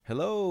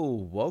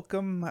Hello,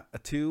 welcome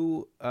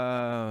to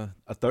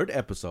a third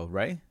episode,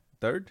 right?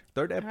 Third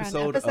We're on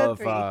episode episode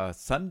of 3.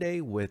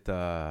 Sunday with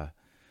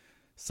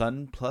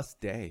Sun plus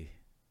Day,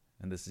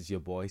 and this is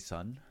your boy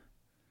Sun.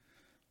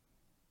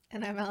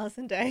 And I'm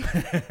Allison Day.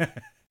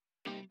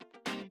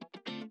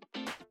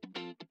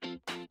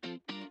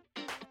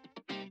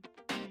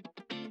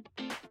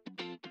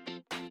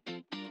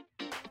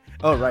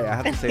 Oh right, I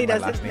have to And say he my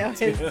doesn't last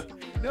know name his- too.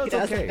 No, he it's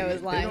doesn't okay. know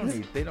his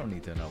lines. They don't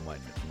need to know my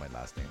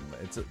last name.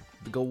 It's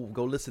go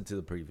listen to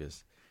the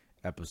previous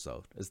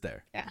episode. It's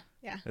there.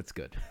 Yeah. It's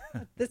good.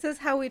 This is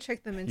how we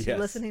trick them into Yes.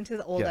 listening to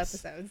the old Yes.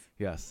 episodes.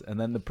 Yes, and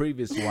then the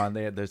previous one,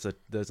 there's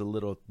a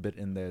little bit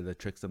in there that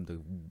tricks them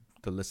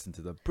to listen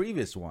to the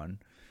previous one,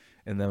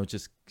 and then it's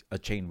just a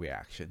chain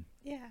reaction.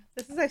 Yeah,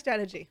 this is our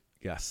strategy.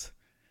 Yes,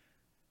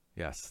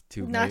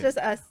 to Not make- just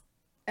us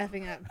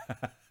effing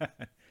up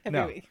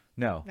every week.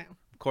 No, No.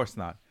 of course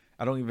not.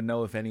 I don't even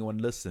know if anyone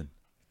listened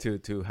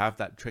to have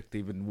that trick to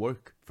even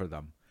work for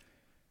them.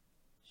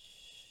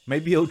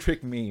 Maybe it'll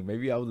trick me.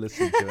 Maybe I'll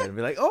listen to it and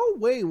be like, "Oh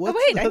wait, what?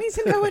 Oh, wait, I need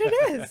to know what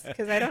it is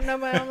because I don't know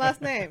my own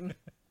last name.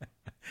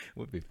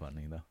 Would be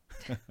funny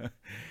though.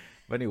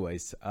 But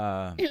anyways,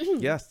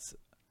 yes.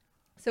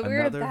 So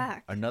we're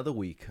back. Another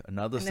week,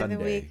 another Another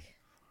Sunday. week,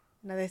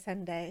 another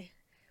Sunday,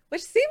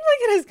 which seems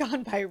like it has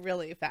gone by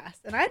really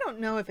fast. And I don't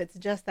know if it's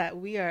just that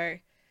we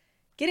are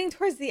getting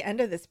towards the end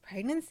of this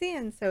pregnancy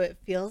and so it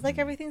feels like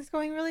everything's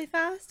going really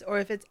fast, or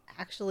if it's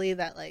actually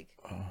that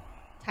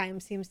time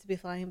seems to be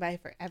flying by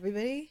for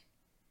everybody.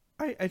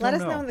 I don't Let us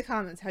know. know in the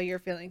comments how you're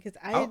feeling, because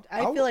I'll-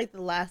 I feel like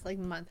the last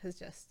month has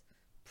just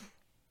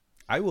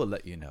I will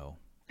let you know.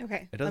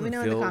 okay. It Let doesn't me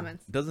know feel, in the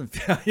comments. Doesn't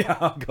feel. Yeah,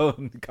 I'll go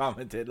and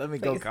comment it. Let me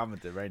go Please.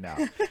 comment it right now.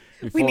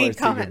 Before need it's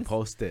even comments.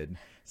 posted.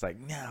 It's like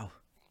no,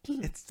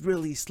 it's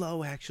really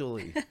slow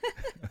actually.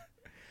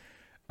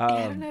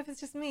 I don't know if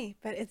it's just me,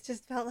 but it's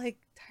just felt like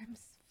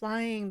time's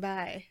flying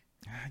by.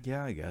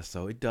 Yeah, I guess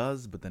so. It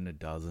does, but then it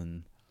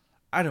doesn't.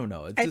 I don't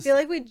know. It's I just, feel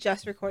like we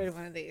just recorded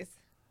one of these.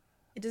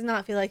 It does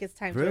not feel like it's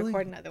time to really?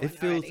 record another one It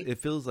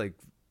feels.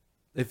 already.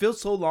 It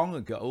feels so long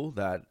ago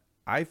that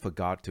I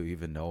forgot to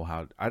even know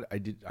how. I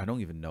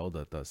don't even know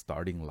the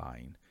starting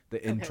line,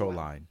 the intro well.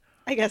 line.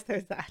 I guess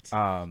there's that.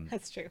 Um,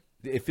 That's true.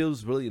 it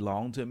feels really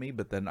long to me,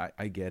 but then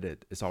I get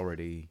it. It's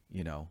already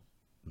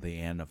the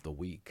end of the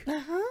week.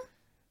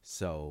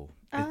 So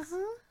it's,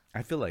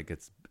 I feel like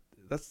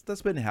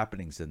that's been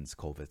happening since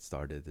COVID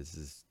started.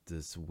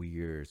 This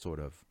weird sort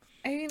of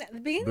I mean, the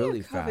beginning really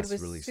of COVID fast,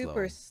 was really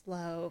super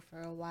slow for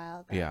a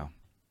while. Though. yeah.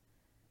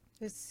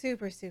 It was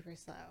super, super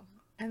slow.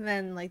 And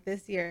then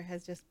this year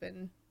has just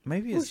been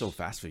Maybe it's so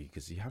fast for you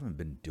because you haven't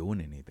been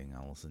doing anything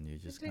else, and you're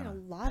just doing kind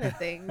a lot of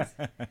things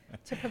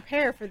to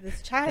prepare for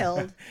this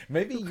child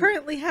maybe who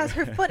currently has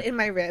her foot in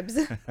my ribs.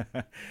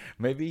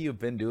 maybe you've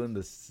been doing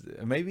this.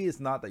 Maybe it's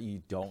not that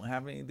you don't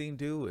have anything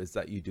to do. It's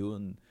that you're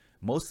doing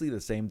mostly the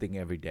same thing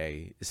every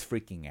day. Is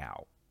freaking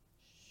out.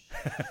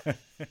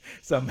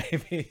 So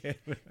maybe.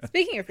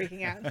 Speaking of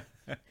freaking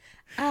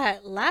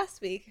out, last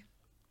week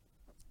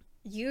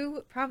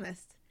you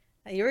promised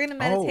that you were going to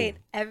meditate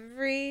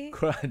every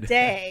Crud.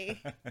 day.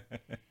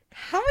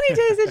 How many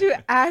days did you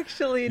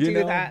actually do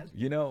that?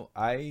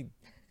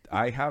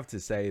 I have to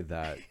say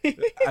that.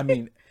 I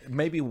mean,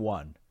 maybe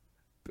one.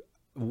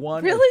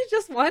 Really,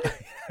 just one?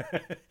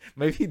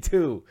 maybe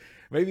two,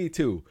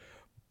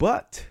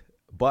 but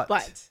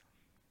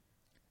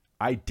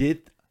I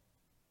did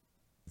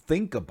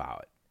think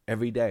about it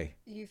every day.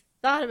 You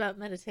thought about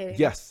meditating.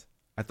 Yes,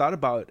 I thought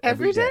about it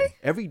Every day?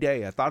 Every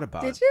day I thought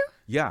about it. Did you?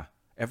 Yeah,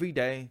 every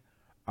day.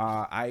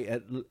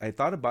 I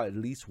thought about it at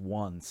least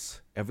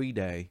once every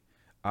day.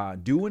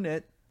 Doing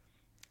it.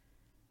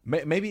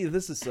 Maybe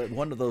this is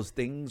one of those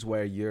things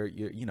where you're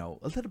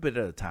a little bit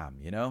at a time.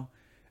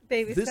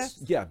 Baby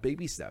steps? Yeah,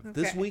 baby step.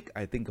 This Okay. week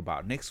I think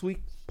about. Next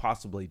week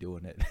possibly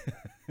doing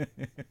it.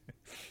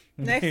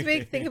 Next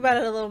week, think about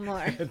it a little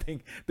more.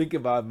 think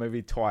about it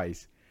maybe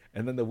twice,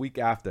 and then the week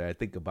after I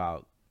think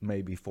about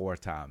maybe 4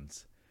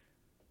 times.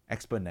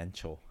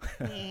 Exponential.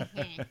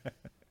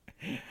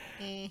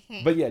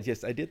 But yeah,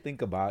 yes, I did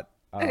think about.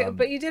 Okay,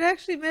 but you did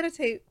actually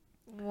meditate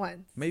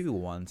once. Maybe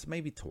once,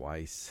 maybe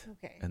twice.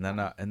 Okay. And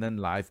then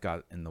life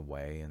got in the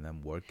way, and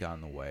then work got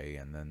in the way,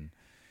 and then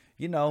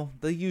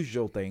the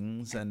usual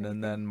things, and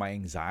then my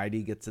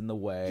anxiety gets in the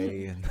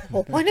way, and The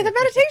whole point of the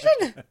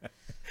meditation.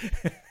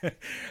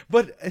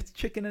 but it's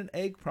chicken and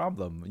egg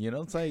problem.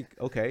 It's like,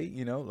 okay,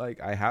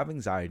 like I have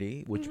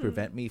anxiety, which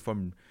prevent me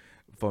from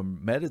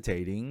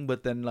meditating,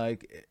 but then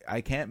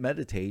I can't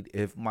meditate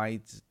if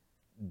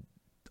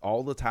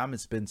all the time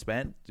it's been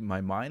spent, my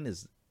mind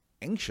is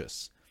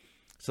anxious.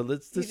 So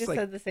let's You just just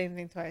said the same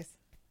thing twice.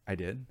 I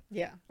did.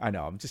 Yeah. I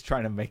know. I'm just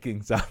trying to make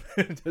things up.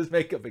 Just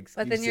make up excuses.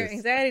 But then your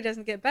anxiety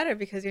doesn't get better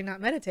because you're not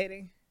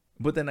meditating.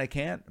 But then I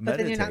can't But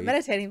meditate. then you're not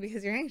meditating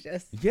because you're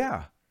anxious.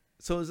 Yeah.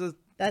 So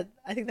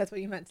I think that's what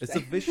you meant to it's say.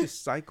 a vicious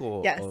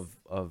cycle Yes.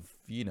 of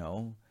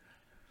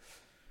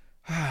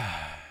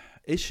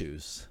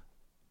issues.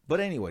 But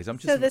anyways, I'm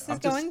just So this I'm is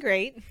just- going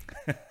great,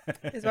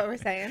 is what we're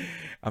saying.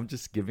 I'm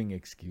just giving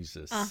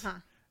excuses. Uh-huh.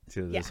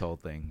 to this whole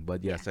thing.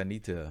 But yes, Yeah. I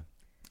need to.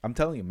 I'm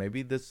telling you,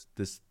 maybe this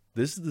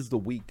is the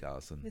week,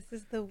 Allison. This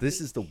is the This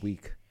week. is the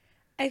week.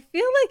 I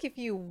feel like if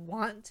you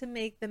want to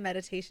make the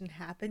meditation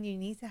happen, you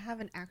need to have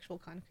an actual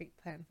concrete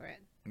plan for it.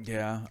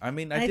 Yeah, I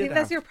mean, And I think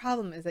that's your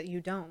problem is that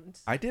you don't.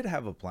 I did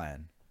have a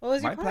plan. What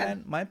was your My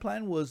plan? My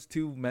plan was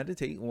to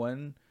meditate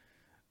once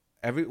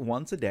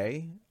a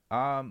day,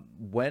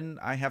 when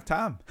I have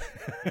time.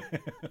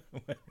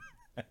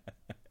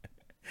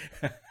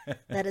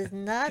 That is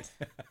not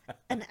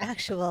an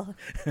actual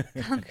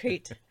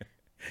concrete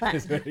plan.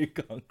 It's very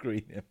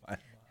concrete in my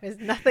mind. There's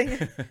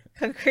nothing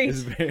concrete It's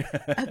very,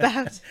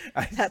 about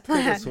that could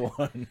plan. have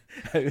sworn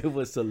it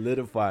was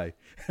solidified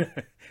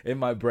in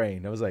my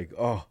brain. I was like,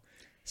 oh,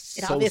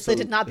 It obviously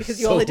did not because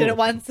you only did it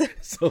once.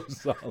 So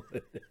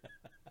solid.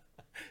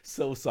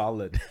 So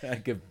solid. I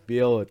could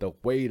feel it, the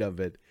weight of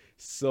it.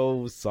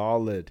 So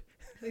solid.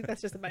 I think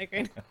that's just a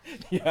migraine.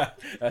 Yeah,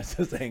 that's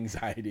just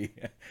anxiety.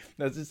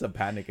 That's just a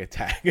panic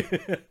attack.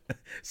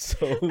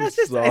 So That's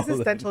just solid.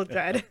 existential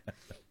dread.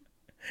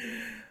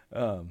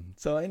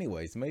 So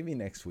anyways, maybe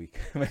next week.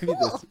 Maybe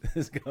Cool.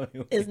 this going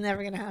week. It's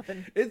never going to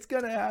happen. It's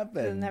gonna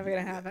happen. It's never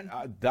going to happen.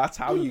 That's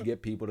how you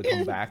get people to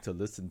come back to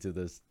listen to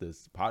this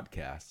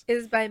podcast.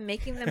 Is by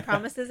making them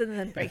promises and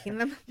then breaking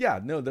them. Yeah,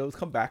 no, they'll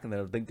come back and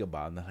they'll think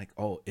about it and they're like,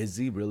 oh, is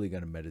he really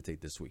gonna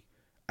meditate this week?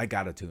 I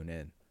gotta tune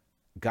in.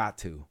 Got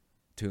to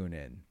tune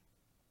in.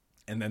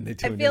 And then they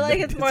tune I in. feel like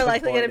they're it's more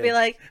likely going to be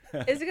disappointed.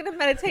 like, is he going to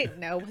meditate?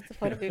 No. What's the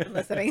point of even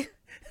listening?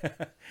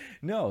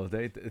 No,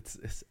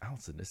 it's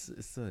Allison.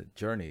 It's a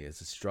journey. It's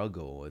a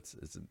struggle. It's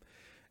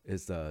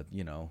a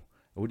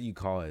what do you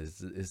call it?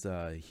 It's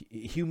a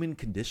human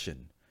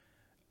condition.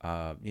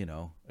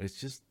 It's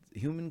just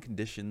human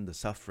condition. The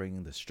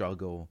suffering, the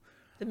struggle,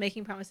 The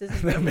making promises.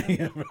 the And breaking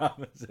them. making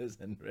promises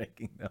and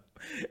breaking them,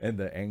 and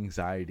the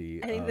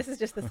anxiety. I think this is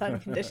just the sun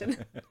condition.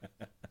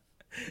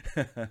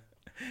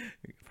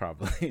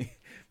 Probably.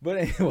 But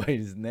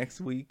anyways,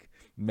 next week,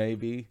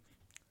 maybe,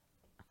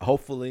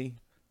 hopefully,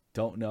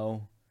 don't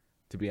know,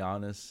 to be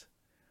honest.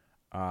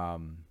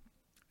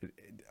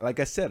 Like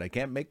I said, I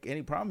can't make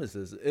any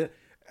promises.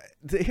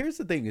 Here's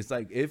the thing. It's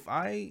like, if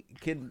I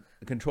can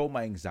control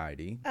my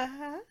anxiety,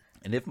 Uh-huh.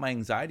 and if my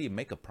anxiety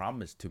make a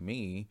promise to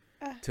me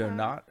to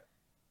not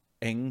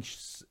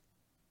anxieting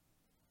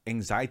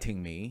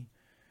me,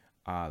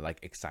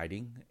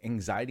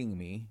 anxieting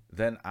me,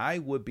 then I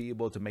would be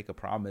able to make a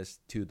promise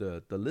to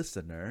the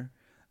listener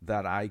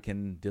that I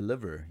can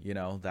deliver,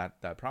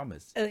 that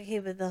promise. Okay,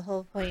 but the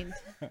whole point.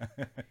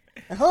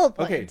 The whole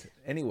point. Okay.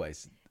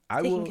 Anyways,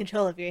 I Taking will.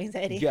 control of your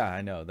anxiety. Yeah,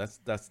 I know. That's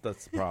the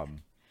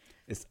problem.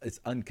 It's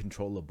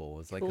uncontrollable.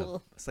 It's like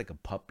Cool. it's like a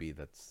puppy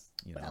that's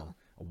Well.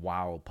 a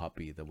wild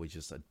puppy that we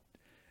just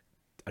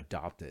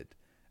adopted,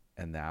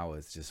 and now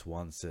it's just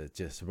wants to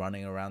just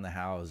running around the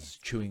house,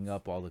 chewing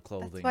up all the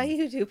clothing. That's why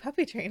you do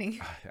puppy training.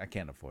 I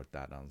can't afford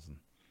that, Allison.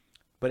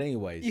 But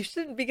anyways, You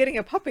shouldn't be getting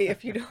a puppy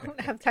if you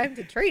don't have time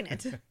to train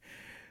it.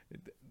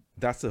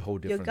 that's a whole You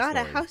different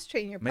gotta story. house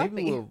train your puppy.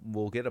 Maybe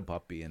we'll get a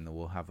puppy and then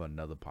we'll have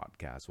another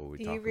podcast where we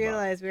Do talk you about.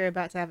 realize we're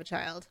about to have a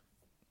child?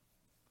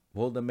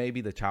 Well, then maybe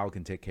the child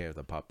can take care of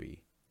the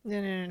puppy.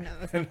 No.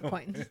 That's not the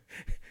point.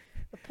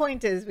 The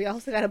point is, we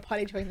also gotta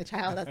potty train the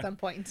child at some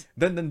point.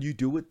 Then you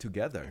do it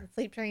together. And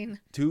sleep train.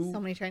 Two So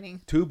many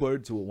training. two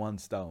birds with one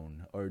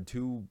stone, or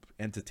two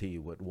entity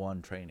with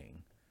one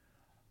training,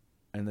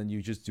 and then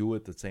you just do it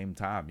at the same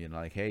time.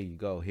 Like, hey, you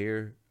go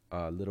here,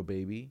 little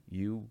baby,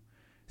 you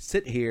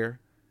sit here,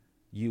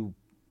 you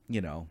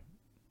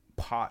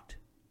pot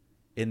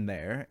in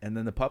there, and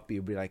then the puppy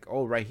will be like,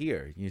 oh, right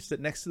here, you sit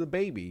next to the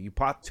baby, you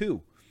pot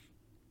too,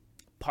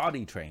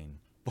 potty train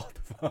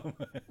both of them.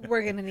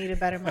 We're gonna need a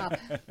better mop.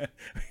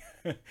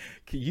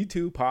 You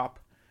two pot,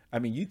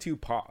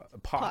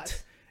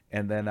 Pot.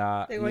 and then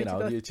They're going to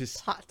both you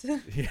just pot.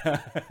 yeah.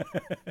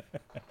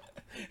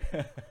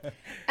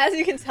 As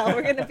you can tell,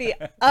 we're gonna be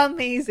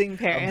amazing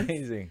parents.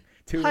 Amazing.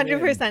 Tune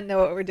 100% in. know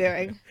what we're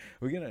doing.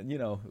 We're gonna,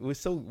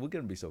 we're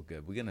gonna be so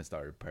good. We're gonna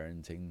start a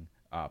parenting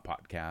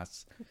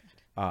podcasts.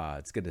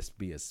 It's gonna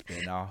be a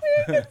spin-off.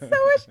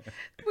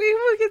 We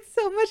will get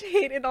so much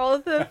hate in all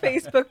of the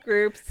Facebook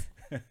groups.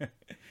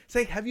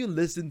 Say, have you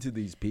listened to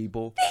these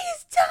people?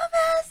 These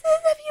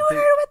dumbasses, have you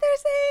heard what they're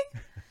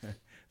saying?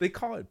 They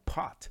call it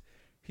pot.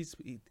 He's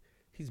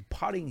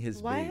potting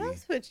his Why baby.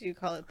 else would you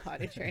call it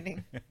potty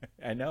training?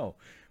 I know.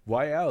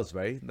 Why else,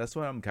 right? That's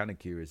what I'm kind of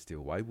curious too.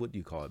 Why would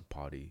you call it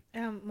potty?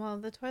 Well,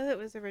 the toilet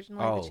was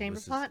originally the chamber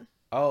this is- pot.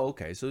 Oh,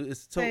 okay. So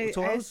it's I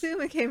I was,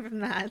 assume it came from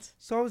that.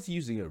 so I was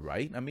using it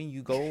right. I mean,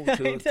 you go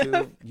Kind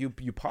to of. you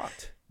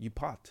pot. It's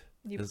pot.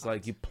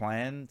 like you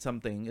plan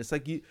something. It's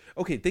like you.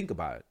 Okay, think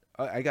about it.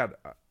 I got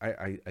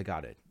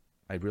it.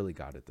 I really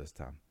got it this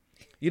time.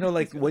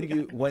 Like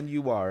when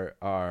you are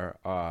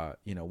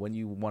when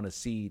you want to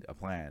seed a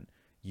plant,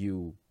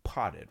 you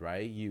pot it,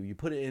 right? You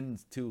put it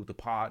into the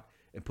pot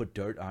and put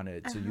dirt on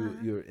it. So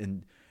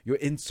you're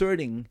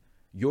inserting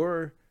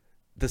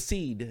the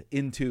seed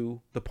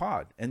into the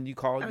pot, and you're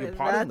potting the That's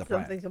plant.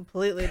 something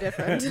completely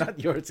different.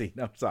 Not your seed.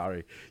 I'm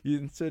sorry. You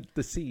insert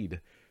the seed.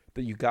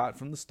 that you got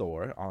from the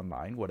store,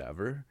 online,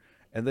 whatever,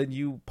 and then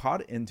you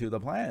pot it into the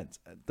plant,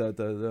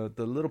 the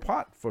little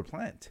pot for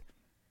plant.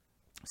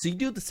 So you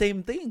do the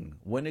same thing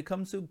when it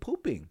comes to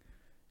pooping.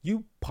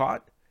 You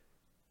pot.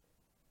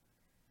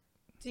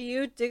 Do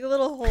you dig a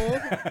little hole,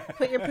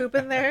 put your poop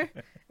in there,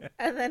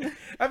 and then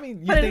I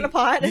mean, put it in a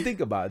pot? You think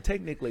about it.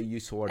 Technically, you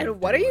sort of.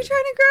 And what are you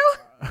trying to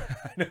grow?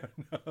 I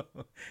don't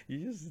know.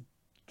 You're just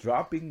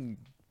dropping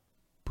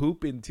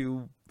poop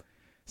into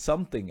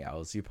something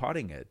else. You're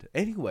potting it.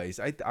 Anyways,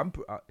 I'm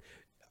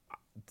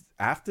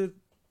after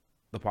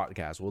the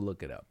podcast, we'll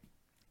look it up,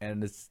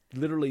 and it's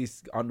literally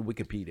on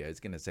Wikipedia. It's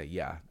gonna say,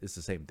 yeah, it's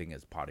the same thing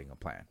as potting a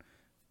plant.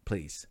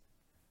 Please.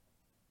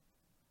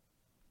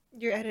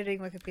 You're editing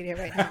Wikipedia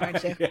right now,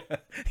 aren't you?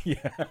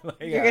 Yeah.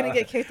 You're gonna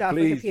get kicked off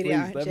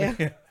Wikipedia, aren't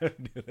you? Let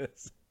me do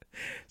this.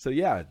 So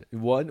yeah,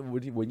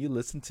 when you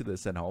listen to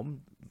this at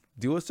home,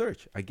 do a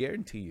search. I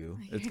guarantee you,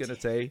 it's gonna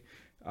say,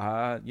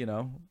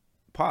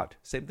 pot.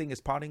 Same thing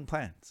as potting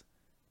plants.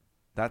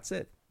 That's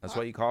it. That's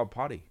why you call it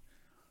potty.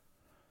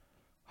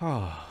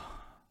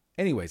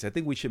 Anyways, I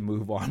think we should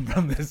move on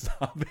from this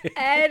topic.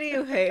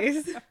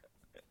 Anyways,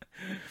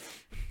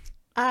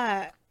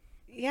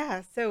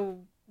 yeah.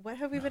 So, what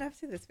have we been up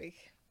to this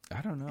week?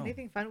 I don't know.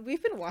 Anything fun?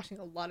 We've been washing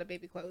a lot of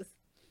baby clothes.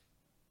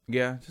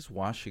 Yeah, just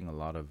washing a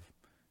lot of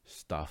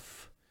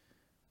stuff.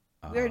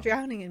 We were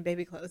drowning in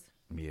baby clothes.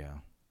 Yeah.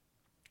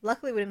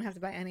 Luckily, we didn't have to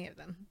buy any of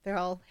them. They're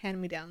all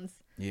hand-me-downs.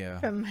 Yeah.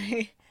 From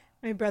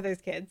my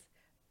brother's kids.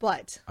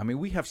 But I mean,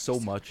 we have so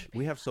much.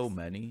 We have so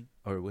many,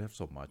 or we have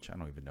so much. I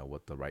don't even know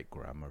what the right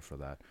grammar for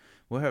that.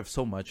 We have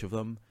so much of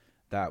them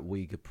that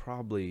we could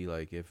probably,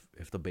 like,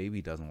 if the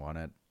baby doesn't want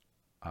it,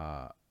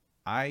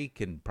 I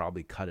can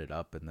probably cut it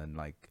up and then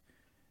like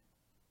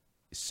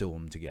sew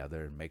them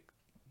together and make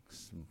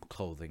some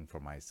clothing for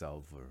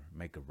myself, or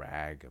make a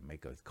rag, or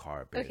make a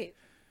carpet. Okay.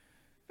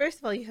 First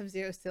of all, you have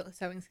zero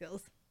sewing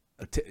skills.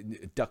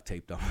 Duct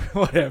tape them,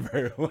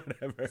 whatever.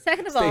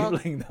 Second of all,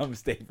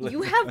 stapling.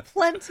 You have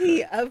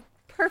plenty of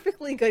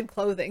perfectly good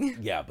clothing.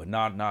 Yeah, but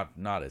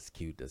not as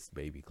cute as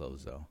baby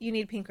clothes though. You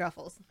need pink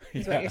ruffles,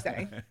 is what you're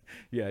saying.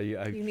 Yeah.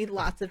 You need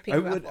lots of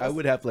pink ruffles. I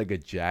would have like a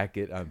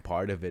jacket on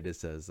part of it. It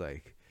says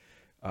like,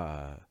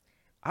 I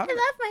love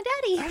my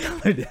daddy. I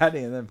love my daddy,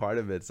 and then part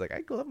of it's like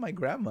I love my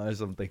grandma or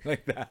something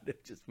like that.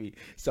 It'd just be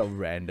so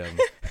random.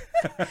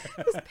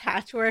 This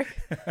patchwork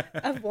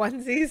of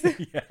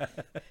onesies. Yeah.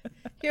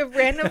 You have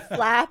random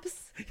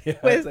flaps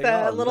with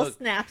like, little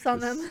snaps on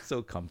them.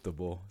 So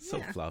comfortable, so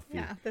fluffy.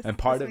 Yeah, and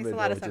part of it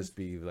would just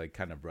be like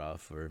kind of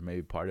rough, or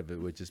maybe part of it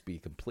would just be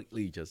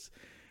completely just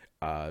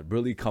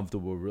really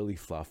comfortable, really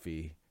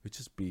fluffy. It would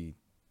just be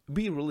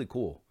really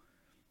cool.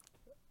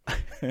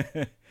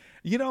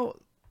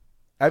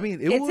 I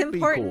mean, it's would be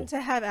cool. It's important to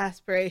have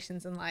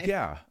aspirations in life.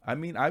 Yeah. I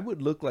mean, I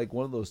would look like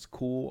one of those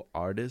cool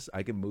artists.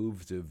 I can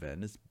move to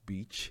Venice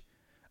Beach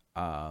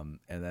and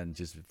then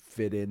just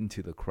fit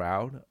into the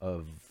crowd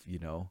of,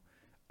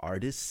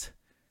 artists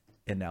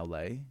in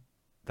LA.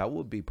 That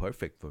would be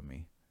perfect for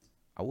me.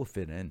 I would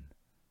fit in.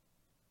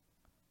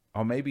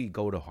 Or maybe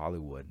go to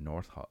Hollywood,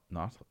 North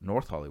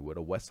Hollywood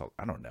or West Hollywood.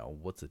 I don't know.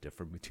 What's the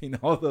difference between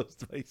all those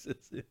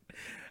places?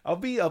 I'll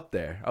be up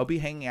there. I'll be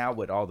hanging out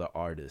with all the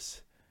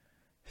artists.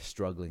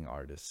 Struggling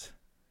artists,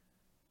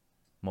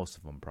 most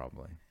of them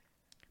probably,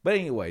 but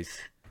anyways.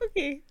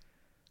 Okay.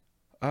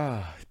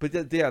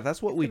 Yeah,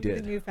 that's what we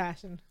did. New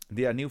fashion.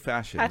 Yeah, new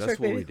fashion. Patchwork that's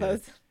what baby we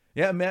clothes. did.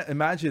 Yeah,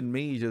 imagine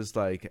me just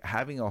like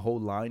having a whole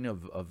line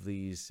of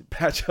these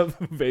patch of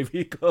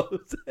baby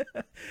clothes.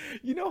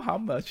 You know how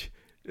much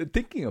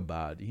thinking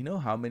about.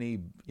 How many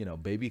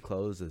baby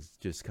clothes is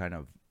just kind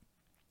of.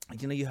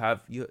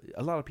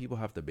 A lot of people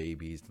have the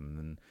babies, and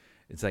then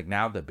it's like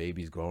now the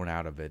baby's growing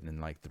out of it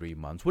in like 3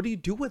 months. What do you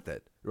do with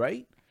it,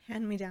 right?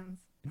 Hand-me-downs.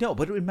 No,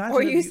 but imagine.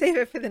 Or you save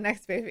it for the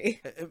next baby.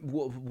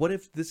 What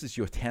if this is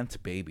your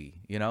 10th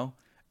baby,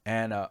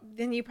 And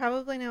then you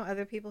probably know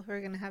other people who are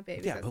going to have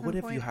babies. Yeah, but what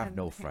if you have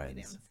no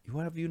friends?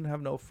 What if you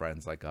have no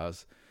friends like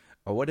us?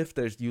 Or what if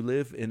you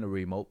live in a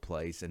remote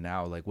place and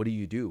now, like, what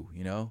do?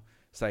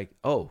 It's like,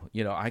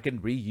 I can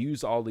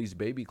reuse all these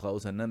baby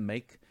clothes and then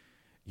make.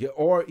 Yeah,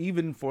 or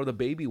even for the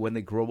baby when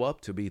they grow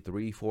up to be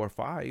 3, 4,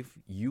 5,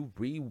 you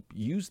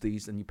reuse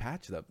these and you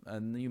patch them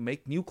and you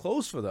make new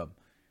clothes for them.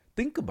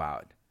 Think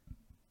about it.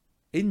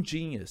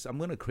 Ingenious. I'm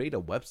gonna create a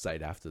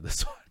website after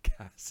this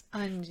podcast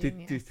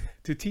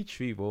to teach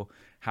people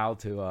how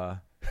to.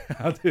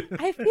 I feel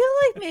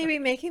like maybe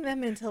making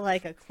them into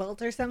like a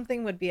quilt or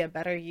something would be a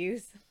better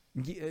use.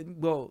 Yeah,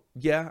 well,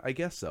 yeah, I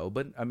guess so.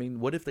 But I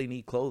mean, what if they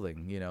need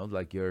clothing?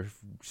 Like you're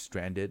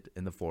stranded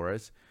in the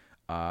forest.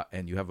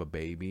 And you have a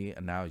baby,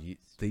 and now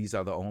these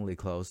are the only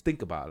clothes.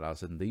 Think about it,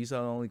 Allison. These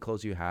are the only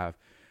clothes you have.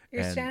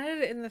 You're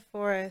stranded in the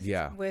forest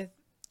with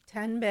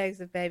 10 bags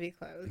of baby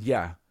clothes.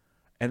 Yeah,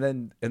 and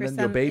then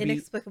your baby,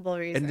 inexplicable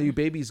reason, and your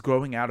baby's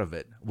growing out of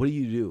it. What do?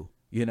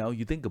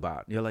 You think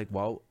about it. You're like,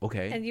 well,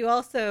 okay. And you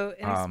also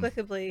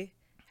inexplicably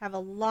have a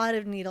lot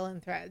of needle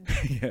and thread.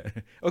 Yeah.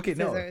 Okay,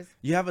 scissors. No,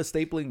 you have a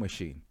stapling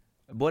machine.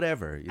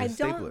 whatever. I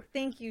Stapler. don't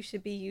think you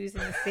should be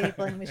using a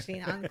stapling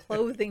machine on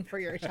clothing for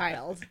your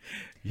child.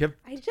 Yep.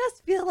 I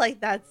just feel like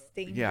that's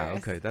dangerous. Yeah.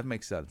 Okay, that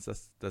makes sense.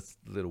 That's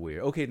a little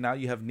weird. Okay, now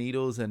you have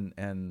needles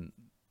and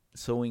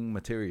sewing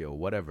material,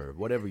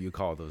 whatever you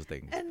call those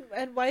things.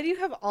 And why do you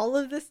have all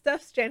of this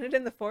stuff stranded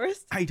in the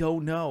forest? I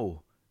don't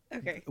know.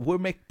 Okay. We're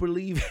make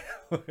believe.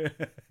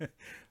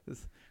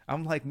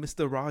 I'm like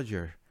Mr.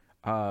 Roger.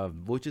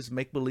 We'll just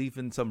make believe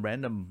in some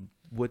random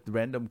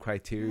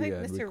criteria.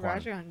 Like and Mr.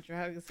 Roger on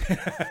drugs.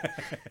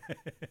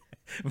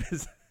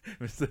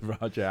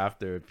 Mr. Roger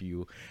after a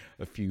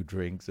few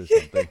drinks or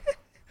something.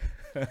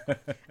 I feel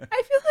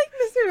like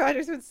Mr.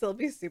 Rogers would still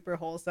be super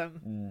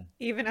wholesome,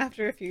 even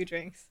after a few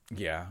drinks.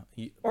 Yeah.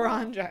 Or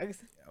on drugs.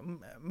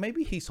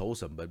 Maybe he's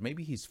wholesome, but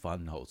maybe he's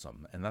fun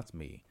wholesome, and that's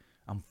me.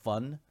 I'm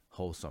fun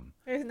wholesome.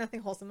 There's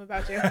nothing wholesome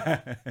about you.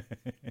 Fun,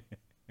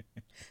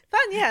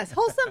 yes.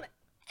 Wholesome.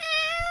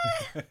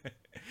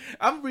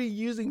 I'm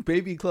reusing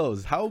baby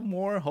clothes. How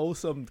more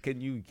wholesome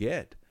can you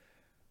get?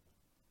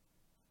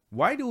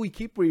 Why do we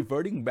keep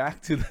reverting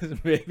back to this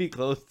baby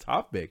clothes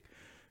topic?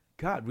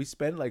 God, we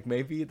spent like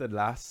maybe the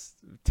last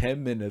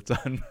 10 minutes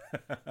on...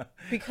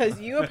 Because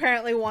you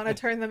apparently want to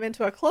turn them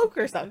into a cloak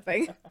or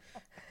something.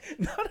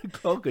 Not a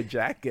cloak, a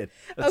jacket,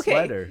 a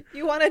sweater.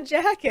 You want a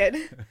jacket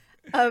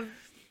of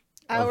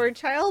our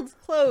child's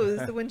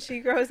clothes when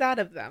she grows out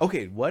of them.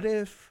 Okay, what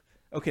if...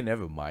 Okay,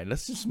 never mind.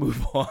 Let's just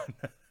move on.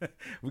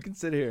 We can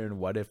sit here and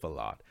what if a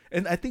lot.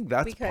 And I think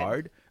that's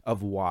part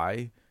of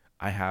why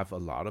I have a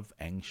lot of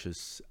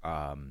anxious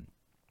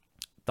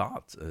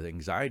thoughts,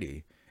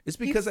 anxiety. It's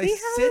because I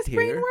sit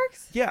here.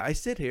 Yeah, I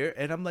sit here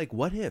and I'm like,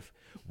 what if?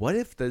 What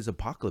if there's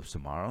apocalypse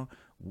tomorrow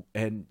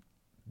and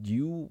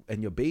you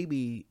and your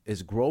baby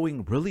is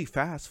growing really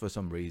fast for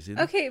some reason?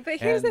 Okay, but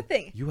here's the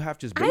thing. You have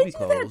just baby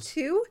clothes. I do that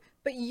too,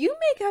 but you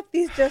make up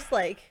these just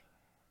like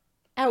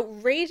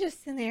outrageous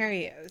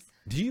scenarios.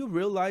 Do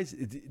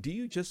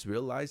you just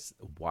realize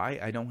why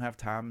I don't have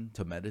time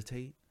to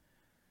meditate?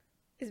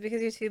 It's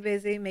because you're too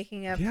busy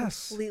making up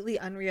completely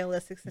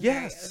unrealistic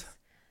scenarios.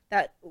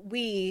 That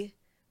we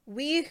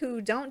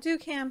who don't do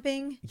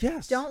camping,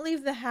 don't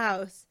leave the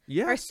house,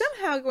 are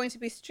somehow going to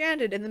be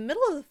stranded in the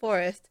middle of the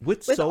forest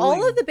with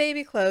all of the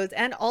baby clothes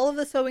and all of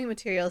the sewing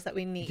materials that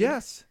we need.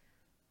 Yes.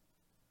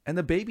 And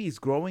the baby is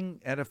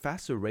growing at a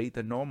faster rate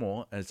than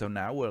normal. And so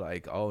now we're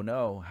like, oh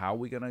no, how are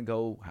we going to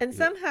go? And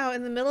somehow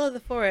in the middle of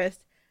the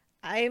forest,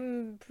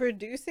 I'm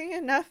producing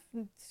enough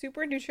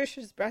super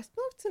nutritious breast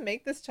milk to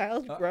make this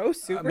child grow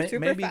super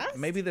fast.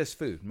 Maybe there's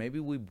food.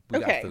 Maybe we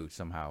got food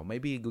somehow.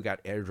 Maybe we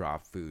got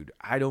airdrop food.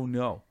 I don't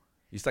know.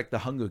 It's like the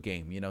Hunger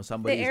Game,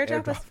 somebody. They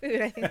airdrop us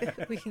food. I think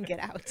that we can get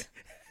out.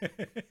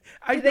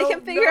 They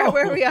can figure out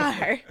where we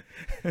are.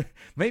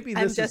 Maybe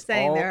this is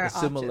all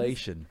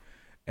assimilation.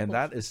 And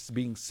that is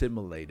being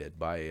simulated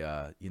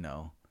by,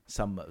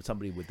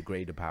 somebody with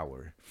greater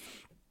power.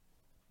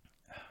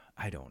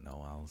 I don't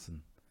know,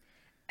 Allison.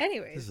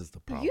 Anyways, this is the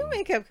problem. You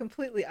make up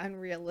completely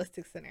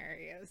unrealistic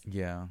scenarios.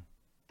 Yeah.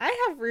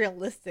 I have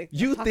realistic.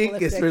 You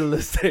think it's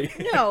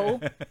realistic? No.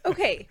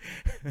 Okay.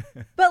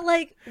 But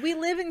like, we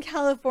live in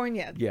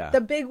California. Yeah.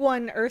 The big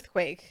one,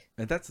 earthquake.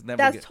 And that's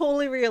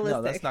totally realistic.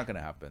 No, that's not going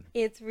to happen.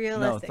 It's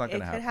realistic. No, it's not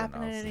going to happen. It could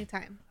happen at any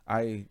time.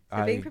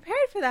 So being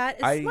prepared for that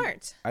is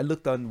smart. I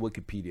looked on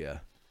Wikipedia.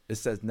 It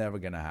says never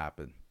going to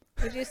happen.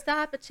 Would you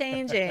stop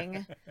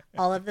changing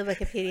all of the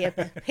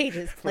Wikipedia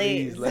pages,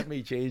 please? Please, let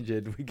me change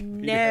it.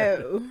 Wikipedia.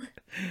 No.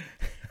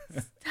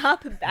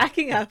 Stop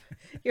backing up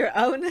your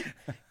own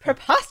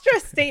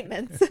preposterous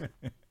statements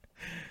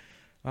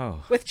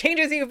with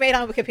changes you've made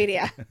on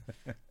Wikipedia.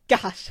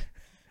 Gosh.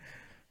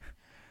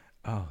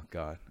 Oh,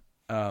 God.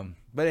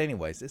 But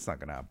anyways, it's not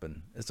going to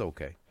happen. It's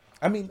okay.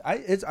 I mean,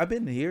 I've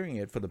been hearing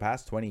it for the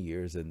past 20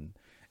 years, and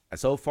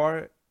so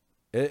far,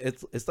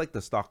 it's like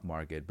the stock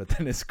market, but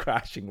then it's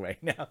crashing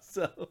right now.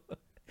 So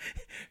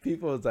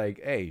people is like,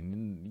 hey,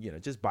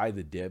 just buy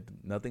the dip.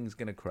 Nothing's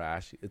gonna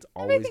crash. It's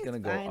always gonna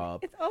go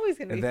up. It's always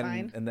gonna be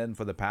fine. And then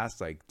for the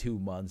past like 2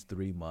 months,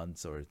 3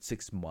 months, or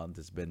 6 months,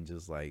 it's been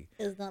just like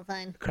it's not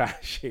fine.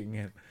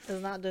 Crashing.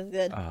 It's not doing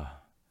good.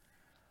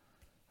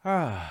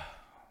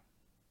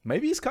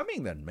 Maybe it's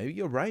coming then. Maybe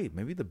you're right.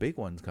 Maybe the big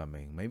one's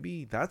coming.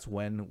 Maybe that's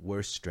when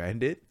we're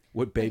stranded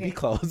with baby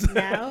clothes.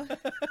 Now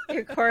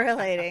you're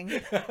correlating.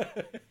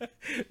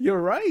 You're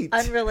right.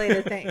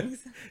 Unrelated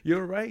things.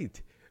 You're right.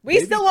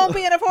 We still won't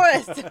be in a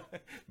forest.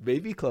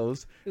 Baby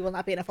clothes. We will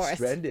not be in a forest.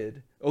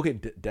 Stranded. Okay,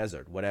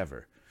 desert,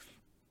 whatever.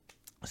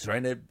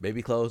 Stranded,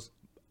 baby clothes,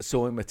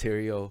 sewing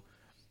material,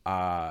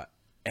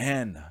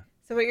 and...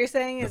 So what you're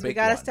saying is we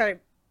got to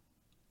start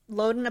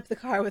loading up the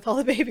car with all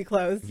the baby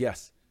clothes.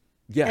 Yes.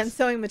 And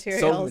sewing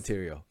materials. Sewing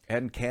material.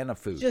 And can of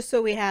food. Just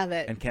so we have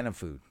it. And can of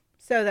food.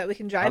 So that we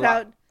can drive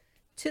out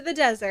to the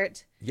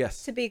desert.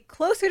 Yes. To be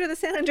closer to the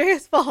San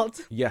Andreas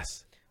Fault.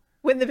 Yes.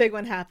 When the big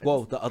one happens.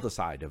 Well, the other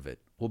side of it.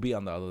 We'll be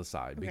on the other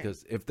side. Okay.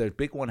 Because if the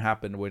big one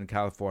happened, we're in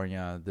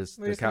California. We're just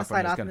going to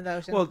slide off into the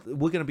ocean. Well,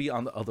 we're going to be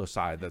on the other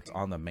side that's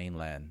on the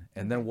mainland.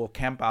 And then we'll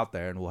camp out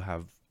there and we'll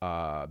have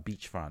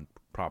beachfront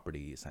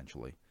property,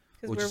 essentially.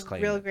 Because we're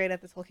real great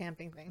at this whole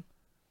camping thing.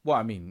 Well,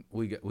 I mean,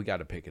 we got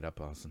to pick it up,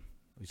 Austin.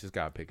 We just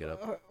got to pick it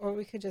up. Or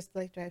we could just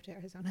like drive to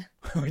Arizona.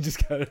 We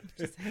just got to.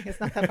 Just saying, it's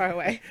not that far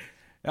away.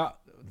 Yeah,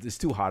 it's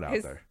too hot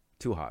out there.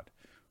 Too hot.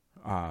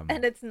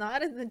 And it's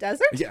not in the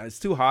desert? Yeah, it's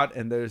too hot,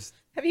 and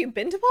Have you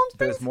been to Palm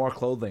Springs? there's more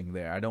clothing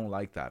there. I don't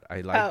like that.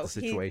 I like the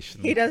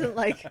situation. He doesn't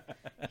like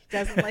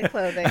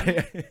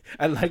clothing.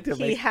 I like to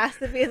He has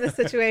to be in the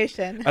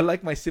situation. I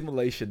like my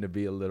simulation to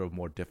be a little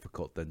more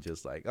difficult than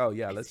just like, oh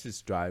yeah, let's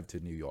just drive to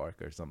New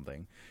York or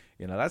something.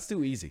 That's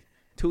too easy.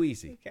 Too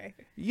easy. Okay.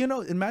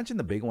 Imagine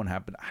the big one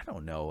happened. I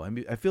don't know. I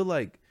mean, I feel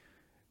like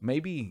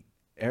maybe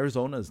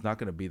Arizona is not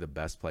going to be the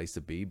best place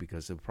to be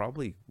because it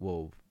probably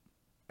will.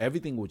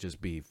 Everything will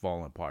just be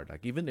falling apart.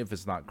 Like even if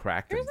it's not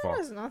cracked and fall.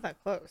 Arizona's not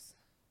that close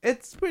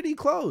It's pretty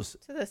close.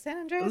 to the San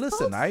Andreas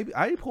Listen, Fault?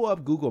 I pull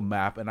up Google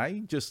Map and I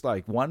just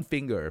like one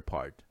finger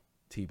apart.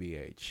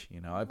 TBH.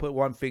 I put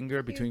one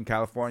finger between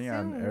California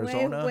and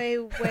Arizona.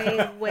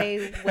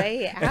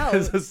 Way out.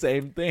 It's the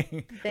same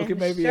thing. Then Okay,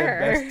 maybe sure.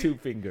 at best 2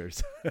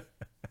 fingers.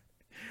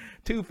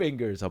 2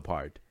 fingers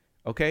apart.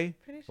 Okay?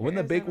 Pretty sure When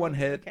the big Arizona one was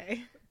hit,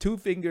 okay. 2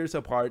 fingers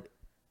apart,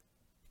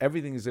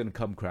 everything is going to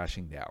come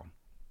crashing down.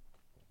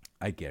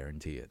 I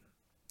guarantee it.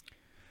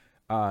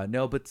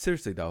 No, but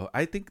seriously though,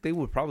 I think they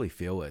would probably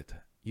feel it.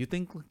 You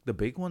think the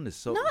big one is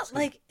so... Not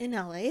like in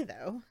LA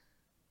though.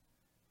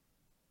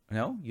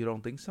 No? You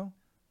don't think so?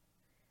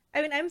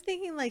 I mean, I'm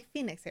thinking like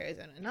Phoenix,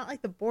 Arizona, not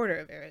like the border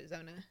of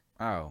Arizona.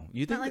 Oh,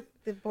 you think... Not like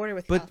the border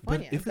with But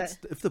California.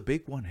 if the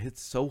big one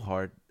hits so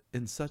hard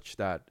in such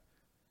that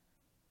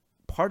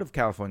part of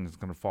California is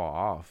going to fall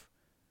off,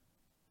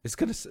 it's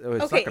not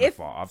going to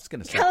fall off. It's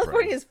going to separate.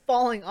 California is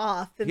falling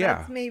off, then Yeah.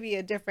 that's maybe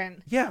a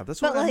different. Yeah, that's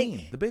But, what I like,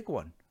 mean. The big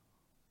one.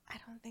 I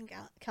don't think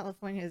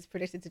California is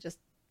predicted to just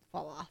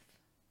fall off.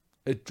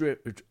 It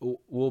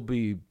will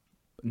be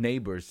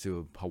neighbors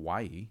to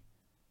Hawaii.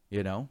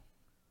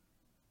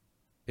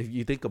 If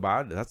you think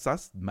about it,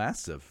 that's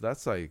massive.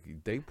 That's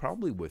like they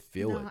probably would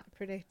feel Not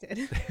predicted.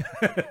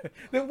 it.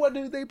 Then what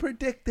do they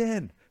predict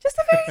then? Just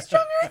a very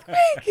strong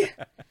earthquake.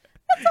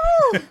 That's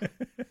all.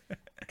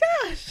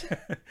 Gosh.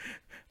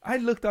 I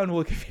looked on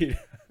Wikipedia.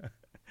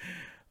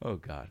 Oh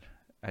God,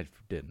 I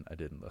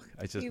didn't look.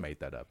 I just made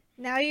that up.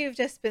 Now you've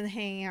just been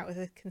hanging out with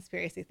a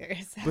conspiracy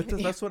theorist. But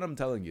that's what I'm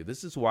telling you.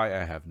 This is why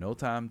I have no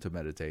time to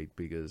meditate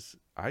because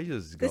I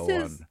just go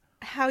This is on.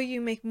 how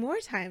you make more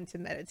time to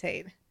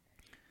meditate.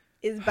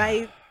 Is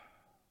by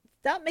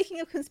stop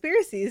making up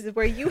conspiracies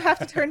where you have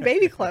to turn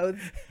baby clothes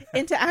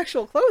into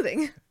actual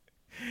clothing.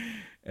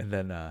 And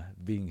then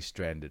being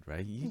stranded,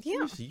 right? You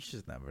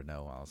just never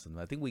know, Allison.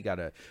 I think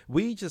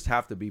we just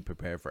have to be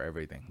prepared for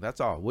everything.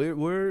 That's all.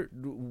 We're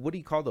what do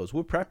you call those?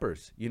 We're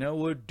preppers.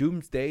 We're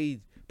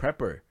doomsday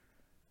prepper.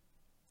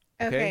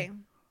 Okay.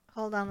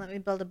 Hold on, let me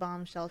build a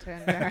bomb shelter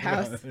under our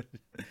house.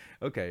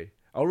 Okay.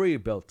 Already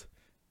built.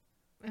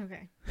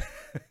 Okay.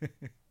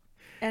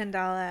 And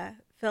I'll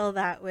fill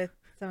that with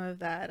some of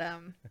that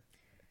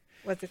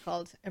what's it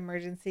called?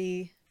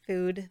 Emergency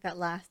food that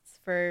lasts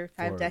for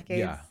 5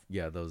 decades.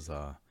 Yeah, those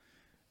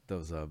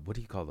what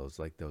do you call those?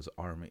 Like those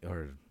army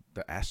or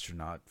the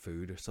astronaut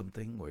food or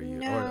something where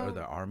or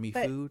the army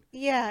food?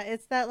 Yeah,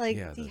 it's that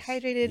like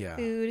dehydrated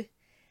food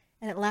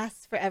and it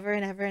lasts forever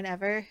and ever and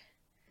ever.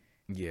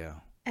 Yeah.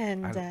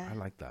 And I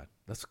like that.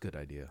 That's a good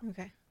idea.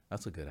 Okay.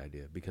 That's a good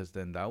idea because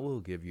then that will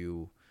give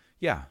you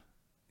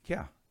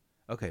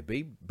okay,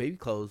 baby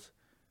clothes,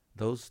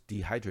 those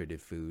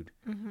dehydrated food,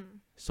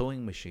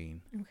 sewing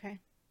machine. Okay.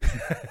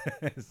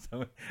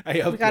 So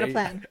we got a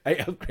plan. I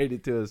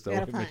upgraded to a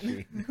sewing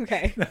machine.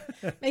 Okay.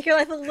 Make your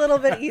life a little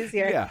bit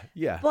easier.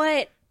 Yeah.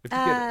 But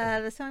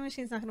the sewing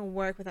machine's not going to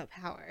work without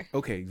power.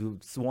 Okay,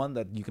 it's one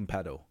that you can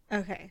pedal.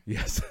 Okay.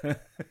 Yes.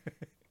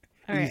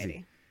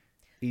 Alrighty.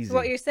 Easy. So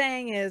what you're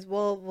saying is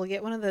we'll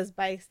get one of those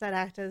bikes that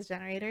act as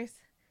generators,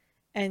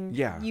 and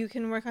you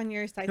can work on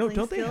your cycling No,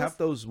 don't skills? they have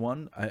those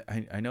one?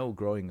 I know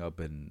growing up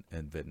in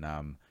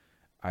Vietnam,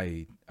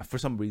 I for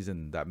some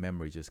reason that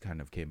memory just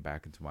kind of came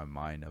back into my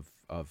mind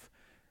of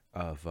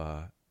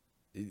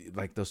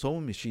like the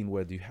sewing machine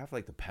where you have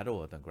like the pedal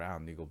on the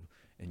ground, you go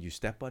and you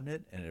step on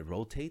it and it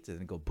rotates and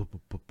it go boop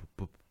boop boop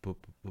boop boop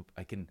boop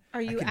boop.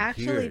 Are you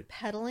actually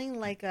pedaling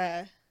like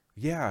a?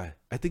 Yeah,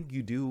 I think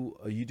you do.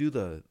 You do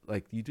the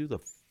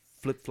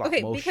flip flop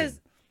motion.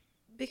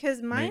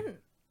 because mine,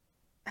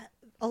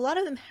 a lot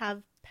of them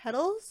have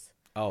pedals.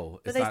 Oh,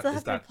 but they still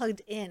have to be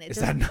plugged in. Is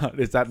that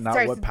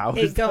not what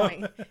powers them?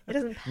 Going? It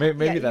doesn't.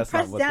 Maybe that's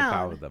not what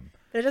powers them.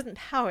 But it doesn't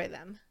power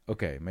them.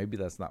 Okay, maybe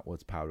that's not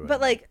what's powering. But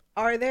them. like,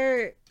 are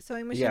there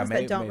sewing machines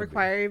that don't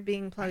require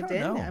being plugged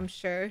in? Know. I'm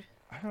sure.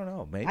 I don't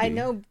know. Maybe I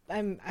know.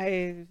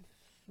 I'm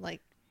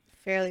like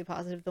fairly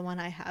positive the one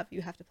I have,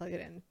 you have to plug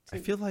it in. I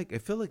feel like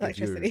if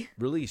you're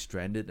really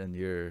stranded and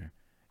you're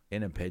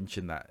in a pinch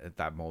at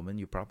that moment,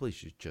 you probably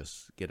should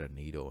just get a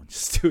needle and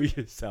just do it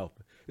yourself.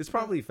 It's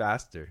probably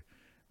faster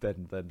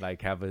than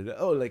like having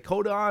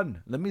hold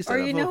on, let me.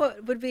 Or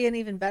what would be an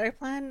even better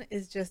plan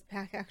is just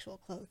pack actual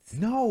clothes.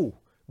 No,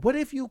 What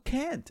if you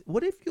can't?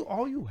 What if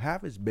all you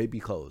have is baby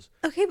clothes?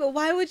 Okay, but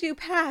why would you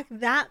pack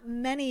that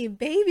many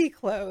baby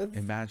clothes?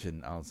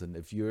 Imagine, Allison,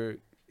 if you're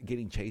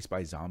getting chased by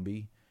a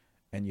zombie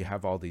and you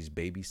have all these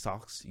baby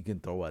socks you can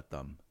throw at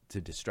them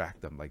to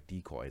distract them like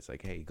decoys.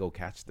 Like, hey, go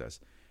catch this.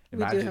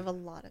 Imagine. We do have a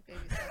lot of baby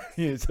socks.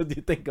 Yeah, so do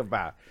you think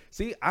about?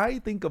 See, I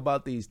think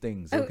about these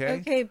things, okay?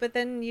 Okay, but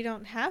then you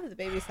don't have the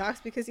baby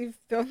socks because you've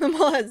thrown them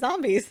all at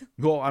zombies.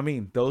 Well, I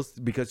mean, those,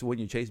 because when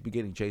you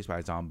getting chased by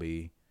a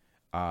zombie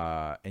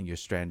and you're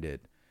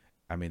stranded,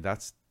 I mean,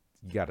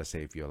 you got to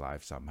save your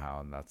life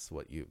somehow, and that's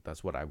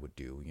what I would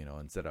do,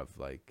 instead of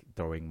like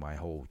throwing my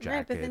whole jacket.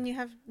 Right, but then you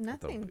have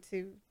nothing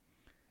to.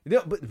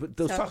 Yeah, but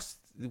those socks,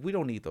 we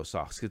don't need those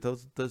socks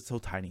because they're so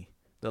tiny.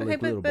 They're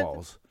like little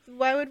balls.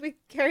 Why would we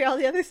carry all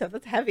the other stuff?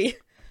 That's heavy.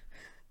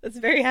 That's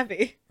very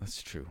heavy.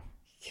 That's true.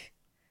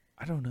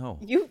 I don't know.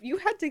 You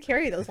had to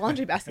carry those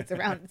laundry baskets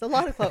around. It's a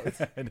lot of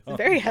clothes. It's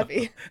very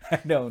heavy. I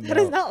don't know. That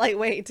is not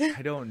lightweight.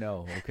 I don't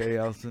know. Okay,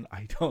 Allison.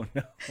 I don't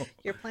know.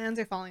 Your plans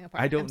are falling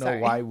apart. I don't know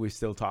why we're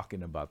still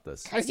talking about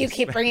this. Because you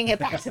keep bringing it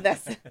back to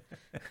this.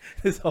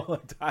 This whole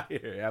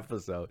entire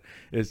episode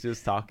is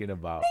just talking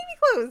about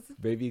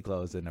baby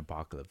clothes and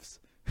apocalypse.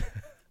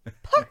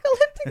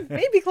 Apocalyptic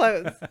baby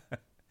clothes.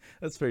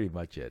 That's pretty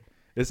much it.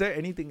 Is there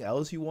anything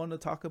else you want to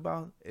talk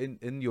about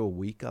in your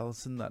week,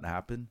 Allison, that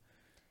happened?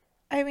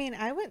 I mean,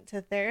 I went to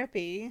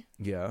therapy.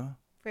 Yeah.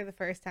 For the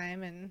first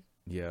time in.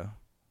 Yeah.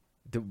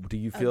 Do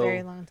you feel? A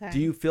very long time. Do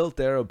you feel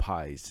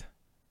therapized?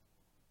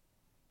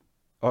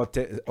 Or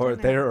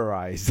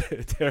terrorized?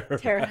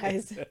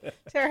 Terrorized.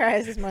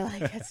 Terrorized is more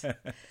like it.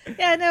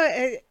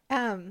 Yeah.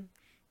 No.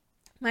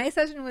 My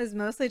session was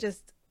mostly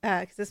just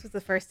because this was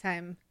the first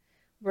time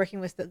working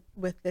with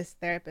this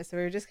therapist, so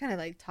we were just kind of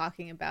like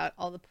talking about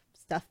all the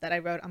stuff that I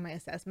wrote on my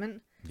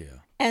assessment. Yeah.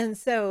 And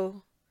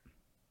so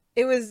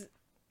it was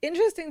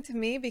interesting to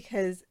me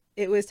because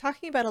it was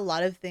talking about a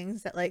lot of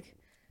things that like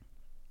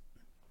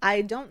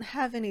I don't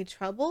have any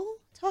trouble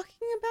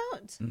talking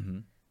about. Mm-hmm.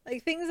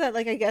 Like things that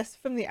like I guess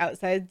from the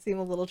outside seem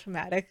a little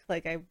traumatic.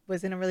 Like I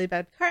was in a really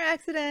bad car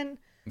accident.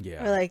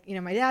 Yeah. Or like,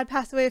 my dad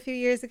passed away a few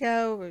years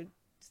ago, or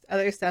just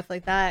other stuff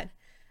like that.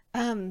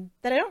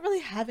 That I don't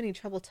really have any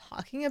trouble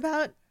talking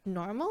about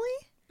normally.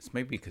 It's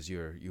maybe because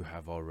you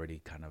have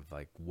already kind of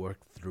like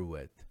worked through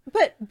it.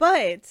 But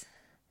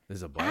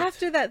there's a but.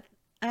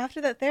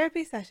 After that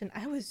therapy session,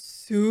 I was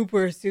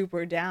super,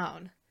 super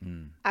down.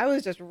 I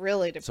was just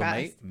really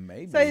depressed. So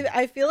maybe. So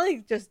I feel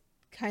like just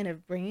kind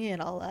of bringing it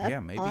all up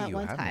maybe all at you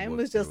one haven't time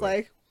worked was just through it.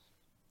 like.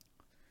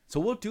 So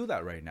we'll do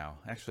that right now.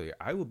 Actually,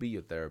 I will be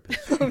your therapist.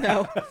 Oh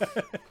no.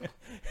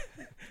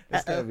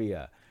 It's gonna be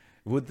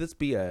would this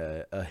be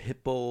a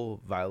hippo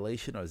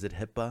violation, or is it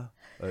HIPAA,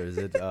 or is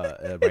it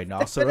a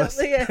rhinoceros?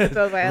 Definitely a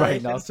hippo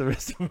violation.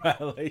 Rhinoceros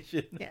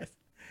violation. Yes.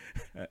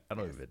 I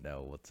don't even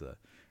know what's the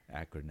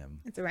acronym.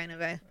 It's a rhino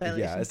violation.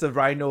 Yeah, it's a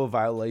rhino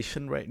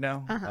violation right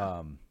now.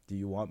 Uh-huh. Do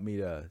you want me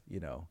to,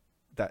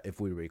 that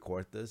if we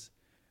record this,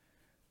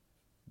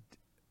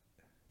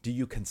 do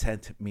you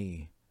consent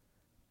me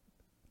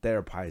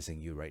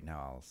therapizing you right now,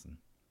 Allison?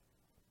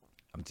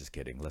 I'm just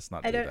kidding. Let's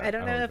not. I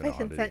don't know if I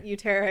consent you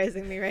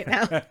terrorizing me right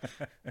now.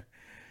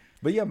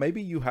 But yeah,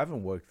 maybe you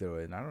haven't worked through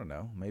it. And I don't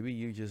know. Maybe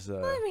you just.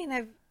 Well, I mean,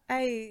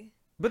 I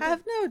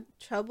have no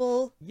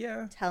trouble.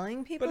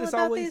 Telling people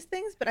about these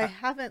things, but I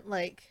haven't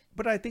like.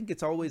 But I think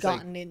it's always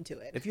gotten into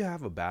it. If you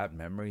have a bad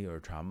memory or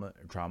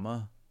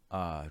traumatized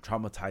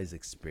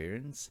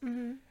experience.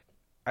 Mm-hmm.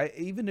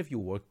 Even if you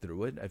work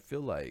through it, I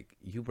feel like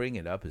you bring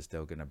it up is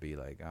still gonna be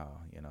like,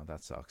 oh,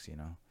 that sucks,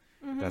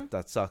 mm-hmm.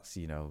 that sucks,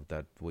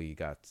 that we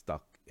got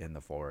stuck in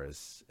the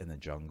forest, in the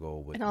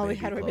jungle with and all we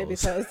had were baby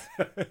clothes.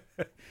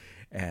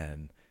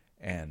 and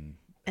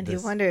he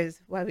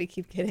wonders why we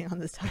keep getting on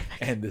this topic.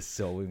 And the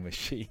sewing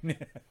machine.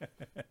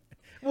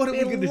 What are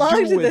we gonna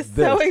lugged do with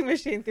this? Sewing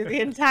machine through the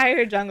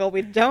entire jungle.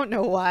 We don't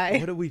know why.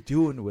 What are we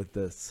doing with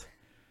this?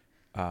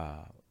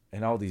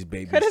 And all these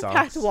baby could have socks.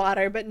 packed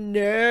water, but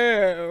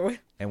no.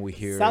 And we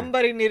hear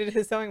somebody needed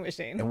his sewing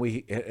machine.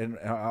 And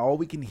all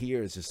we can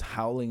hear is just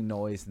howling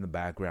noise in the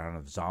background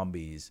of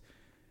zombies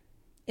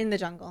in the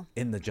jungle.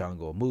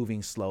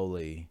 Moving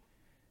slowly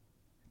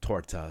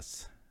towards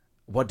us.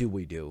 What do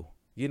we do?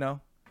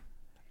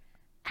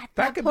 At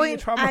that could point,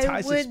 be a traumatized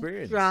I would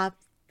experience. Drop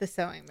the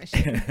sewing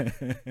machine.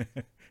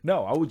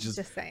 No, I would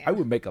just saying. I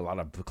would make a lot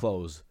of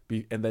clothes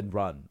and then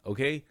run.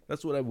 Okay,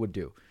 that's what I would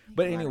do.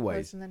 But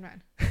anyways, and then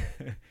run.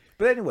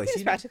 But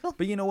anyways, practical.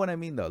 But you know what I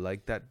mean, though.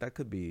 Like that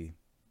could be,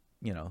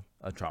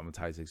 a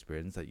traumatized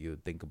experience that you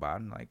think about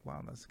and like,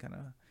 wow, it's kind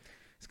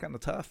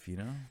of tough,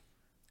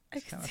 I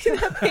can see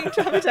that being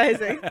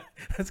traumatizing.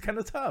 That's kind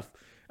of tough.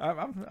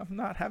 I'm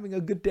not having a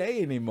good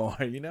day anymore,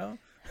 I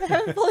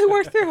haven't fully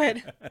worked through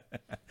it.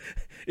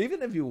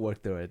 Even if you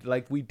work through it,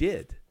 like we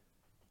did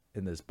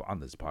on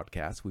this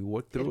podcast, we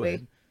worked through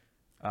it.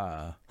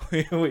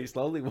 We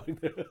slowly worked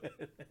through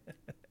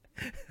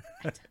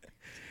it.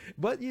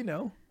 But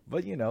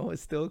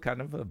it's still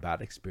kind of a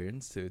bad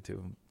experience to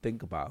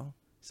think about.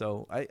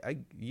 So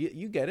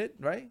you get it,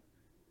 right?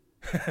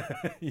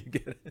 You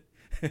get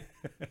it.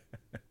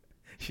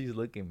 She's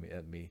looking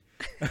at me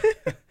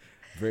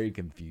very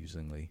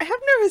confusingly. I have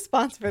no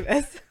response for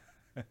this.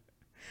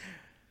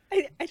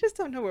 I just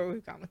don't know where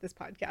we've gone with this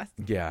podcast.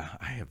 Yeah,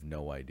 I have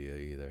no idea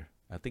either.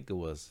 I think it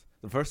was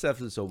the first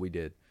episode we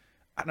did.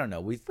 I don't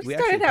know. We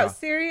started out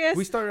serious.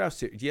 We started out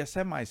serious. Yeah,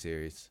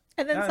 semi-serious.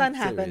 And then sun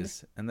happened.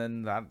 And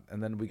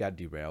then we got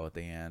derailed at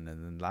the end.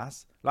 And then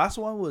last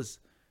one was,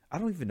 I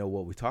don't even know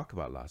what we talked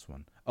about last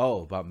one.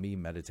 Oh, about me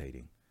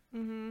meditating.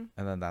 Mm-hmm.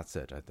 And then that's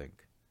it, I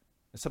think.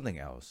 Something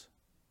else.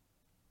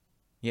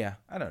 Yeah,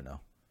 I don't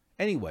know.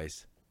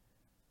 Anyways,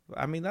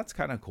 I mean, that's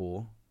kind of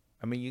cool.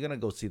 I mean, you're going to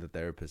go see the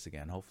therapist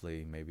again.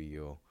 Hopefully, maybe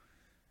you'll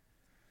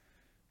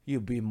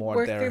be more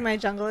work there. Through my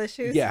jungle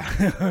issues. Yeah.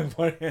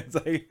 It's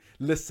like,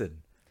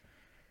 listen,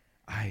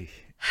 I've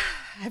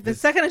been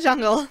stuck in a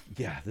jungle.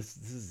 Yeah, this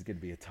is going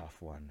to be a tough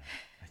one.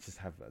 I just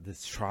have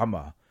this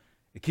trauma.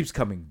 It keeps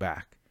coming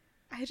back.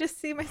 I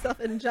just see myself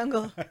in a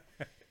jungle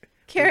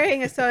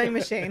carrying a sewing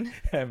machine.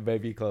 And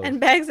baby clothes. And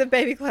bags of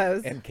baby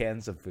clothes. And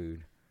cans of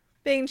food.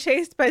 Being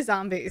chased by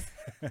zombies.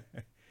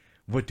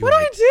 What do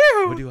I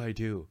do? What do I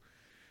do?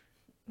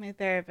 My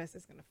therapist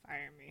is going to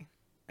fire me.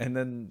 And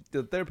then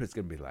the therapist is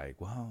going to be like,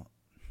 well,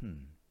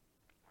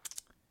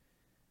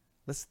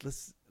 let's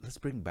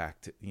bring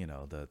back to,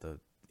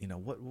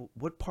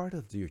 what part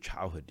of your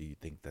childhood do you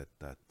think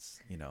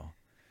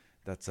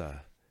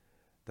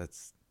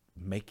that's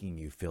making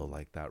you feel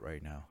like that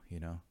right now?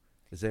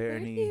 Is there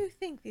any? Where do you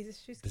think these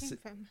issues came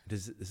from?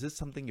 Is this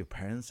something your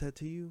parents said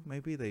to you?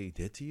 Maybe they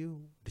did to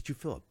you? Did you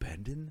feel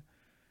abandoned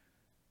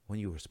when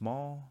you were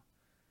small?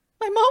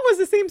 My mom was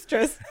a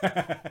seamstress.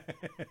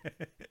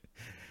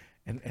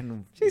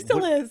 and she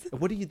still is.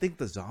 What do you think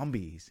the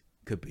zombies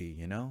could be?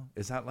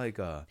 Is that like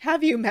a?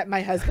 Have you met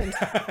my husband?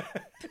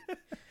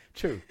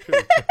 True.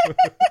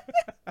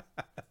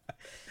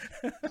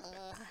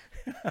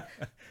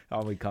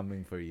 I'll be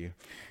coming for you.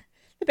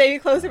 The baby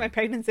clothes are my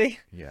pregnancy.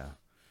 Yeah,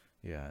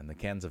 and the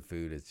cans of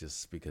food is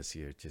just because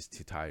you're just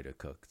too tired to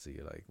cook. So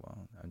you're like,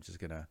 well, I'm just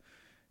gonna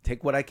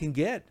take what I can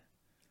get.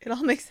 It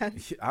all makes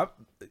sense.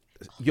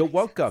 You're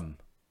welcome.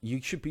 You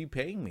should be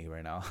paying me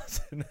right now.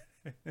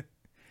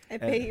 I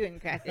pay you in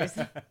crackers.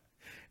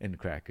 In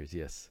crackers,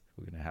 yes.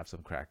 We're gonna have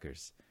some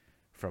crackers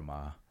from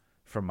our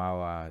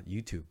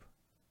YouTube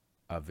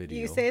video.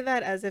 You say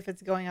that as if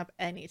it's going up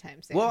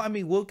anytime soon. Well, I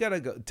mean, we'll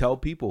gotta tell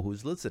people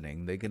who's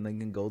listening. They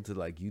can go to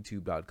like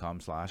youtube.com/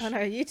 on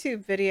our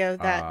YouTube video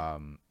that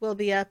will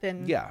be up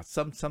in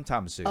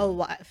sometime soon. A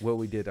lot. Where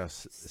we did a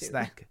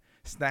snack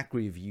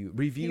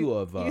review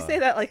of. You say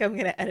that like I'm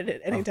gonna edit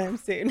it anytime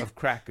soon. Of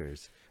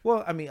crackers.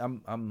 Well, I mean,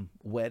 I'm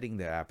whetting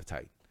their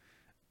appetite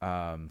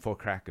for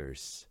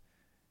crackers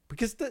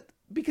because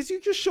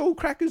you just show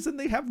crackers and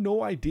they have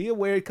no idea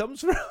where it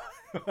comes from.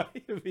 Why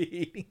you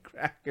be eating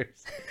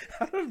crackers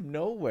out of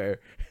nowhere?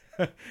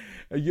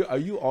 Are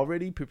you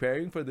already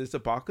preparing for this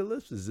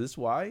apocalypse? Is this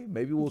why?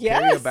 Maybe we'll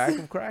carry a bag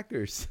of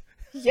crackers.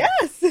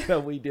 Yes.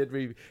 that we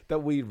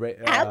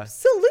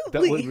absolutely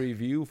that would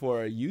review for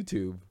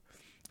YouTube.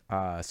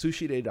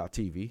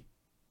 Sushiday.tv.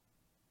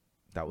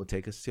 That will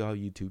take us to our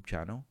YouTube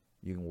channel.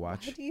 You can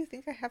watch. Why do you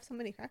think I have so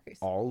many crackers?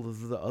 All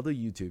of the other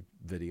YouTube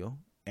video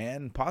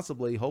and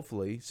possibly,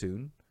 hopefully,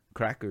 soon,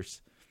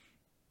 crackers.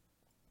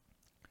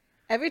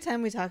 Every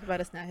time we talk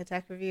about a snack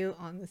attack review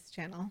on this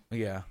channel.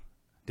 Yeah.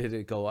 Did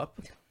it go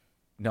up?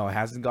 No, it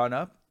hasn't gone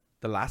up?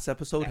 The last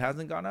episode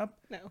hasn't gone up?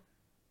 No.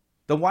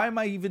 Then why am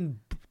I even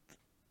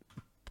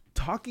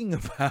talking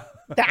about?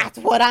 That's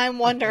what I'm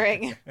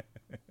wondering.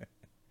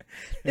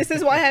 This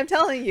is why I'm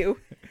telling you.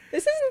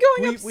 This isn't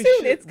going up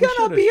soon. It's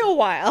going to be a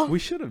while. We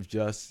should have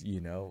just,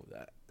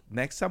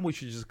 next time we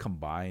should just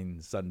combine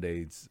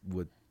Sundays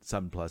with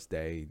Sun Plus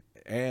Day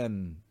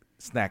and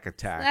Snack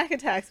Attack. Snack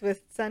Attacks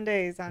with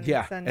Sundays on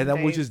Sundays. And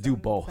then we'll just do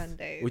both.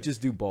 Sundays. We'll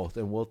just do both.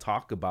 And we'll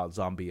talk about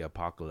zombie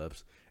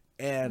apocalypse.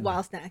 And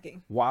while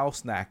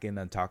snacking.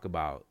 And talk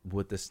about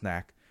with the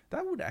snack.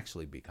 That would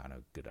actually be kind of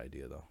a good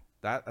idea, though.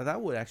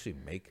 That would actually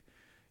make,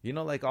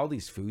 like all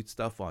these food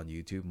stuff on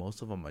YouTube,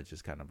 most of them are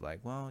just kind of like,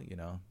 well,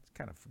 it's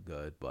kind of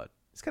good, but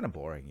it's kind of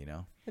boring,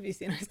 Have you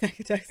seen our Snack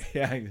Attacks?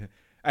 Yeah,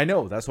 I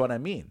know. That's what I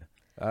mean.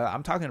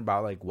 I'm talking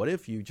about, like, what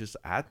if you just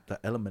add the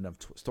element of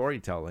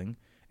storytelling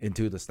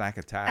into the snack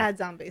attack? Add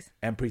zombies.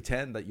 And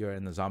pretend that you're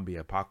in the zombie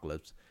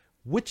apocalypse.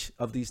 Which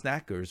of these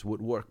snackers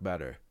would work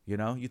better?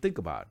 You think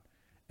about it.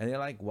 And you're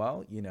like,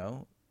 well,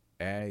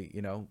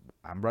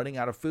 I'm running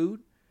out of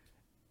food.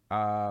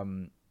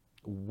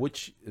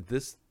 Which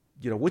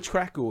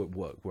cracker would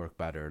work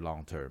better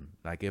long term?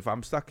 Like if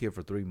I'm stuck here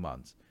for 3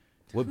 months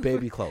with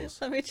baby clothes.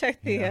 Let me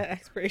check the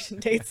expiration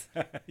dates.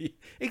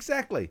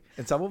 Exactly.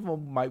 And some of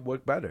them might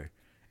work better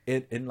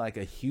in like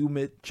a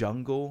humid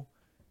jungle,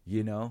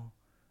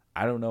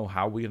 I don't know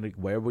how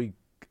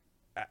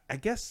I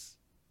guess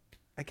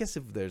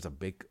if there's a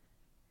big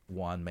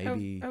one,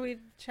 maybe. Are we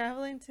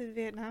traveling to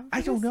Vietnam?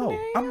 I don't know.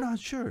 Scenario? I'm not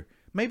sure.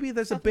 Maybe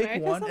there's South a big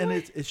America one somewhere?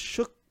 and it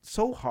shook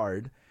so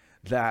hard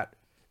that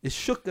it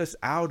shook us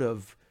out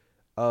of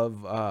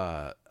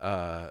I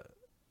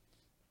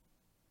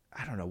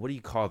don't know, what do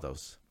you call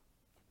those?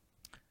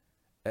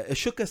 It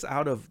shook us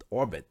out of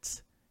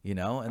orbits And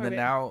then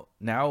Orbit.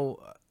 now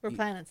We're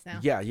planets now.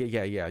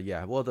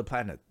 yeah. Well, the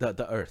planet,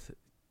 the Earth,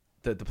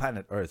 the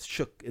planet Earth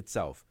shook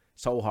itself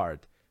so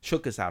hard,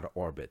 shook us out of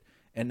orbit,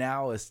 and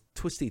now it's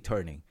twisty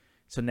turning.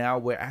 So now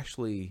we're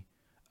actually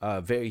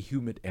a very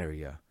humid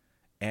area,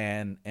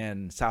 and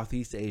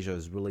Southeast Asia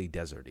is really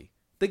deserty.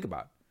 Think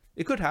about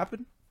it. It could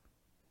happen.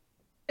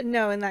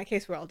 No, in that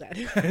case, we're all dead.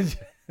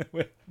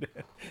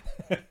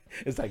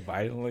 It's like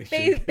violently.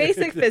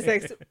 Basic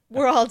physics.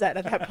 We're all dead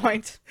at that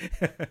point.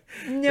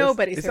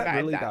 Nobody is survived that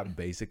really that. that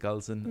basic,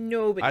 Ellison?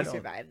 Nobody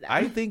survived that.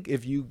 I think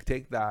if you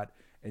take that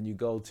and you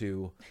go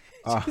to,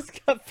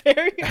 just got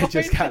very. I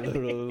just got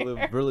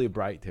orange really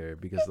bright here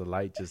because the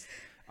light just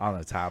on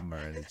the timer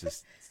and it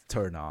just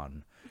turned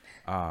on.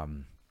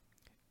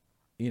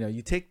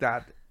 You take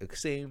that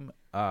same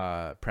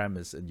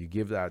premise and you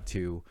give that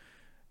to,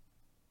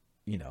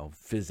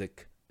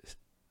 physics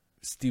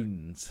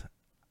students.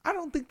 I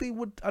don't think they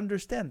would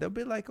understand. They'll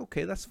be like,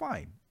 okay, that's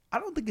fine. I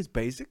don't think it's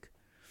basic.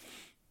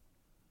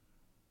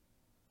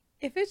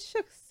 If it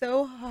shook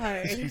so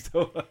hard,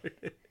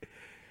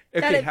 Okay,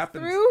 that it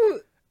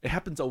happens. It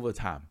happens over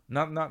time.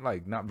 Not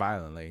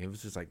violently. It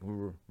was just like,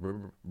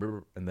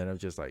 and then it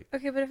was just like.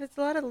 Okay, but if it's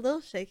a lot of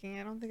little shaking,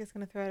 I don't think it's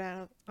gonna throw it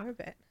out of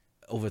orbit.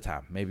 Over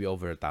time, maybe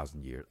over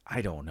 1,000 years.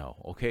 I don't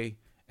know. Okay,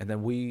 and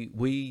then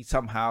we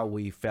somehow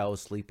fell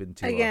asleep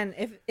into. Again,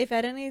 if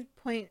at any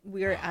point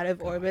we are out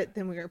of orbit,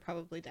 then we are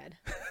probably dead,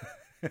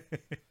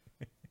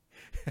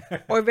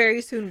 or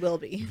very soon will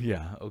be.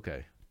 Yeah.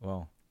 Okay.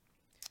 Well.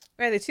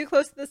 We're either too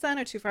close to the sun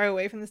or too far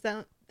away from the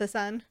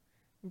sun,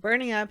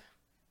 burning up,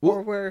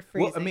 or we're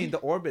freezing. Well, I mean, the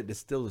orbit is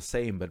still the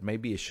same, but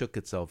maybe it shook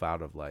itself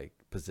out of like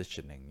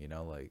positioning.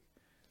 Like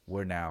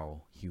we're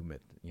now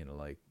humid.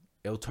 Like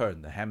it'll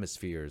turn. The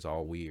hemisphere is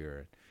all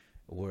weird.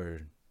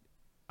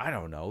 I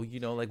don't know.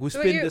 Like we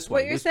spin this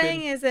way. What you're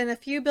saying is, in a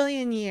few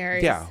billion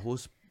years.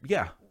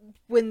 Yeah.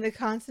 When the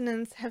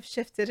continents have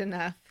shifted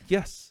enough.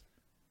 Yes,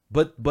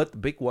 but the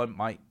big one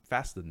might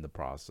fasten the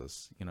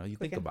process. You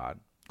think about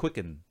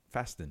quicken,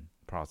 fasten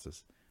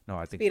process. No,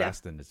 I think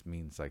fasten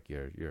means like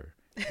you're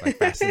like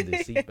fasten the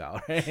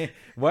seatbelt. Right?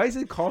 Why is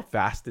it called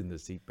fasten the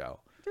seatbelt?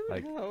 I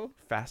don't know.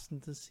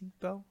 Fasten the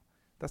seatbelt.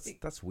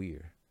 That's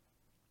weird.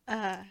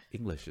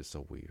 English is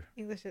so weird.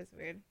 English is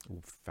weird.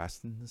 Ooh,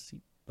 fasten the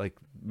seat. Like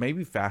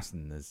maybe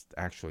fasten is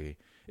actually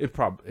it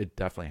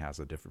definitely has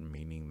a different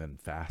meaning than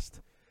fast.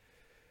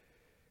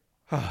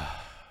 I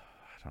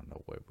don't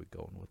know where we're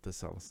going with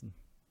this, Ellison.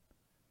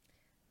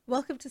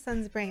 Welcome to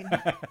Sun's Brain.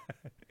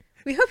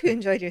 We hope you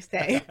enjoyed your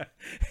stay.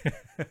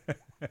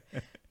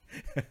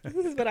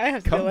 This is what I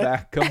have to come deal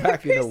back. with Come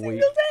back in a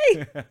week.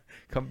 day.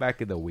 Come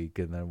back in a week,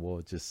 and then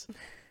we'll just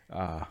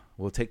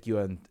we'll take you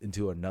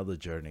into another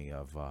journey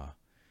of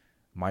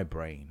my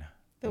brain,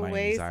 The my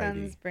way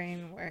anxiety. Sun's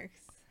brain works.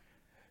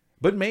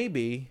 But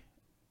maybe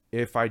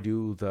if I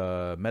do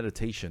the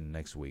meditation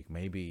next week,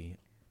 maybe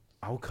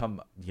I'll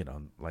come.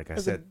 Like I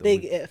said,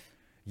 Big if.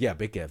 Yeah,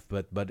 big if.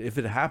 But if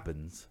it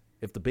happens,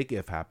 if the big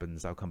if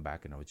happens, I'll come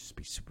back and I'll just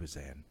be super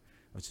zen.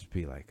 I'll just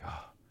be like,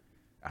 oh,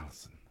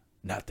 Allison,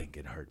 nothing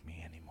can hurt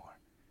me anymore.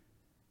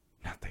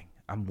 Nothing.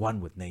 I'm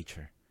one with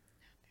nature.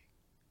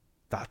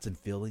 Thoughts and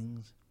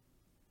feelings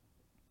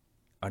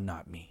are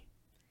not me.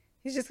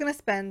 He's just going to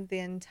spend the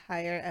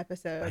entire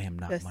episode. I am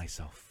not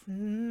myself.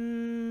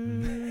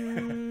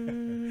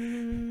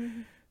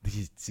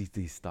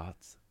 These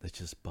thoughts that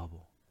just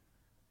bubble,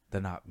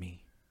 they're not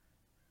me.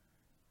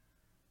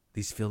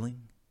 These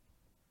feelings,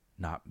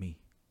 not me.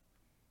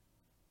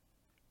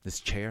 This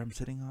chair I'm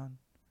sitting on,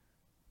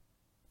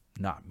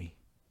 not me.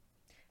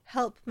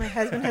 Help, my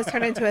husband has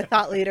turned into a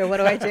thought leader. What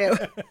do I do?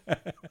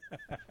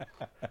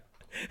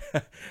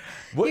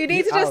 You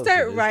need to just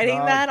start writing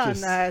that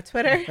on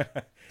Twitter.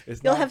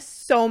 You'll have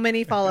so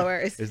many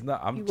followers. It's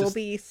not. You will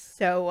be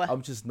so.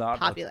 I'm just not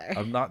popular.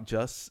 I'm not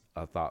just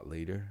a thought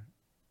leader.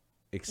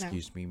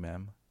 Excuse me,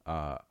 ma'am.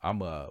 I'm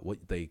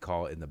what they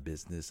call in the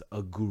business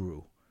a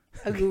guru.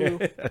 A guru.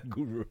 A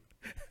guru.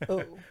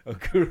 Oh. A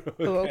guru.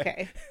 Okay. Oh,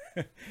 okay.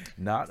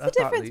 Not What's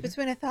the difference leader?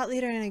 between a thought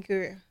leader and a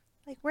guru?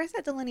 Like, where's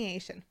that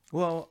delineation?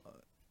 Well,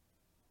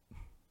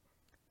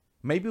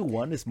 maybe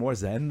one is more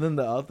zen than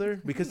the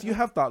other, because you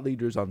have thought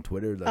leaders on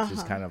Twitter that's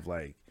just kind of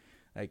like,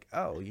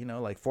 oh,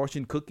 like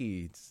fortune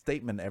cookie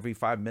statement every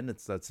 5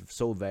 minutes that's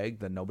so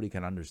vague that nobody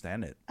can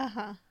understand it.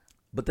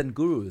 But then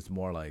guru is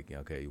more like,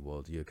 okay,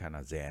 well, you're kind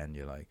of zen.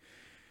 You're like,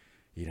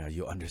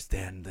 you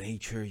understand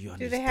nature. You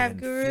understand. Do they have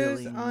gurus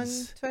feelings. on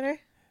Twitter?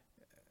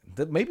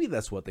 Maybe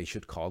that's what they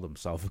should call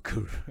themselves, a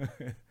guru.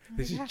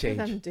 They should change.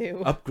 Half of them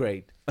do.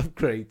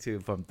 Upgrade to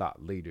from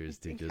thought leaders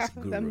to just half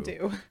guru. of them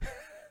do.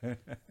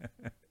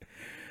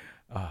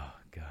 Oh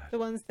God. The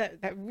ones that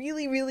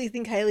really, really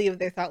think highly of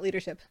their thought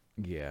leadership.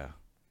 Yeah,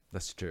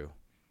 that's true.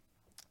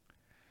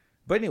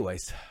 But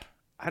anyways,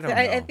 I don't know.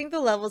 I think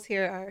the levels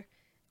here are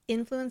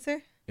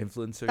influencer,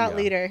 thought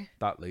leader,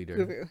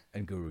 guru.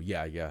 and guru.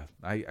 Yeah.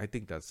 I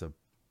think that's a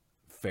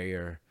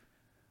fair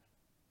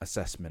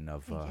assessment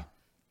of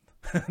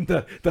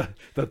the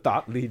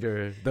thought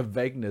leader, the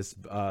vagueness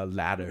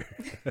ladder.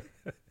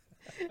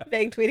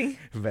 Vague tweeting.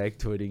 Vague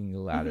tweeting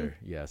ladder.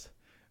 Yes.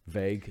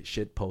 Vague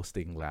shit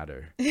posting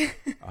ladder.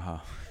 Uh,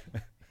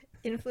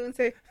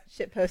 Influencer,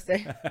 shit poster,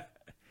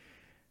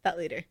 thought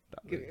leader,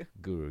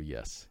 guru.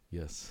 Yes.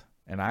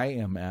 And I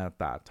am at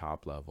that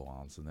top level,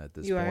 Alison, at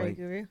this You point. are a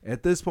guru?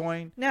 At this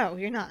point. No,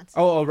 you're not.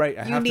 Oh, right.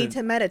 You need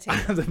to meditate. I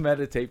have to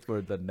meditate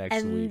for the next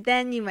week. And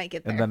then you might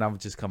get there. And then I'll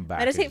just come back.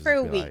 Meditate for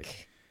a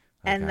week.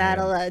 And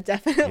that'll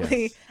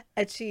definitely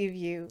achieve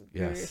you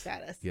guru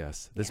status.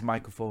 Yes. This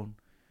microphone,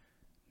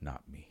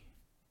 not me.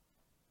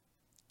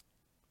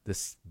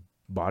 This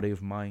body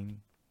of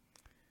mine,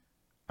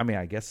 I mean,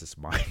 I guess it's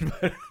mine,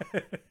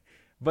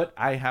 but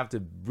I have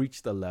to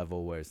reach the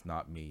level where it's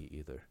not me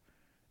either.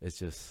 It's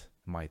just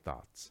my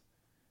thoughts.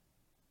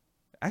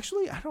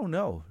 Actually, I don't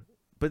know.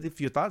 But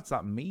if your thoughts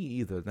not me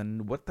either,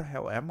 then what the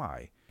hell am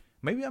I?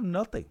 Maybe I'm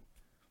nothing.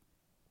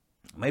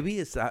 Maybe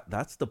it's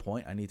that's the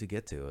point I need to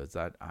get to, is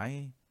that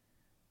I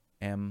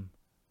am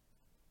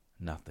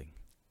nothing.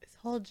 This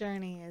whole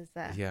journey is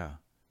the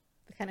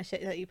kind of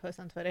shit that you post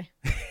on Twitter.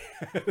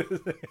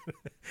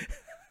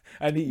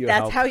 I need your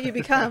help. That's how you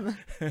become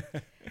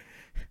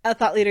a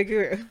thought leader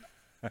guru.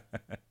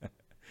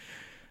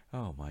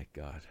 Oh my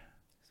God.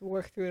 Just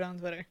work through it on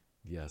Twitter.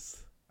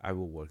 Yes, I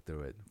will work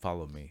through it.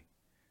 Follow me.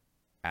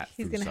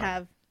 He's going to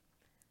have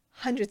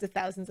hundreds of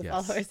thousands of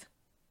followers.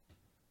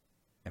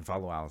 And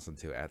follow Alison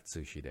too at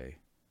Sushi Day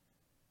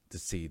to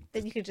see.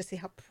 Then you could just see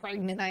how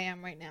pregnant I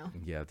am right now.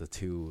 Yeah, the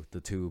two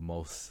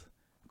most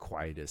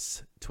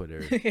quietest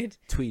tweeters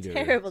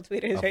terrible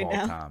tweeters of right all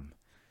now. Time.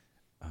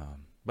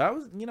 But I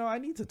was, I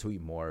need to tweet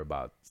more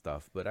about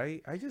stuff. But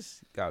I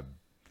just got,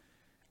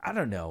 I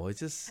don't know. It's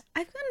just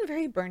I've gotten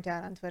very burnt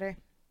out on Twitter.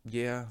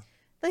 Yeah.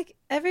 Like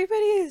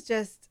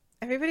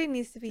everybody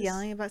needs to be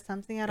yelling about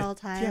something at all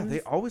times. Yeah,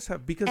 they always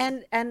have, because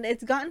and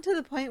it's gotten to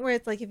the point where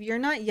it's like, if you're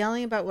not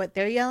yelling about what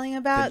they're yelling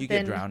about, then you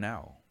get drowned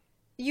out.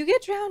 You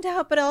get drowned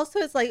out, but also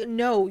it's like,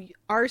 no,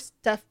 our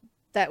stuff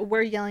that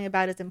we're yelling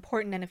about is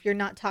important, and if you're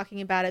not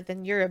talking about it,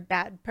 then you're a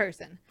bad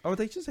person. Or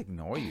they just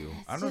ignore you.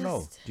 I don't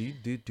know.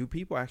 Do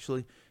people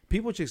actually?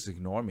 People just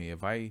ignore me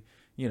if I,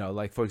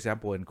 like for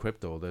example in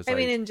crypto, there's. I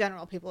mean, in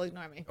general, people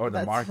ignore me. Or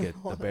the market,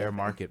 the bear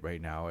market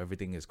right now,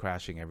 everything is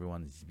crashing.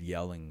 Everyone's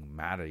yelling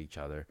mad at each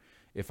other.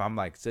 If I'm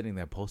like sitting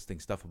there posting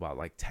stuff about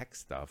like tech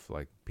stuff,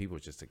 like people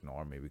just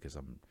ignore me because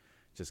I'm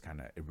just kind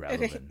of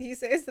irrelevant. Okay, you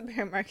say it's the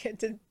bear market.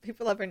 Did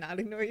people ever not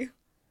ignore you?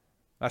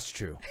 That's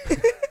true.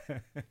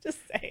 Just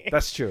say it.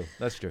 That's true.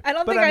 I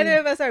don't think either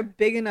of us are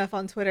big enough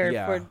on Twitter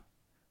for.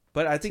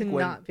 But I think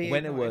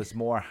when it was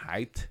more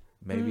hyped,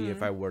 maybe Mm-hmm.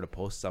 if I were to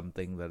post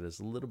something that is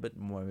a little bit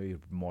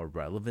more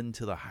relevant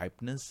to the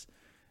hypeness,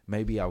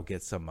 maybe I'll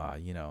get some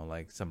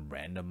like some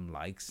random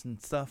likes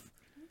and stuff.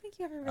 I don't think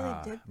you ever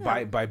really did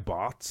that. By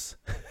bots.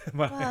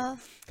 Well,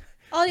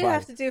 all you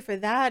have to do for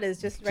that is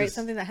just write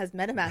something that has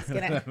MetaMask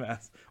in it.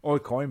 Or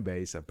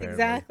Coinbase,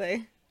 apparently.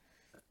 Exactly.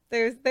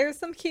 There's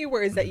some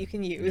keywords that you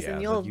can use,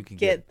 and you'll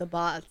get the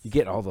bots. You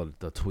get all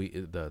the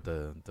tweet,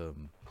 the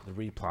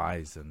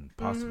replies, and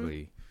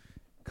possibly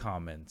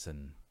comments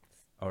and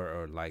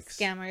or likes.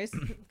 Scammers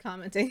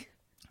commenting.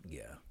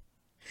 Yeah.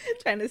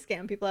 Trying to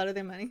scam people out of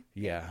their money.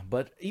 Yeah,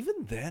 but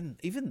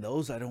even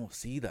those I don't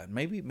see that.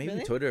 Maybe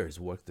Really? Twitter has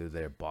worked through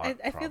their bot.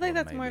 I feel like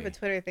that's more of a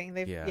Twitter thing.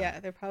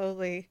 They're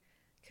probably,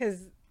 because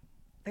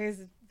there's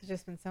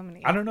just been so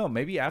many. I don't know.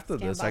 Maybe after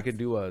this, bots. I could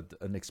do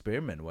an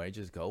experiment where I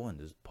just go and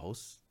just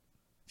post,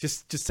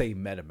 just say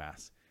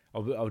MetaMask.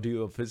 I'll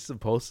do a physical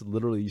post.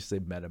 Literally, you say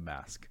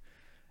MetaMask,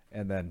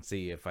 and then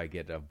see if I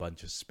get a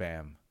bunch of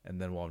spam,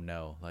 and then we'll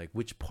know like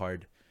which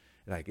part.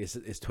 Like, is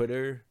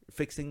Twitter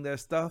fixing their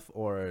stuff,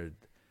 or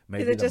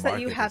maybe is it just the that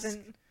you market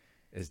haven't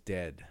is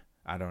dead?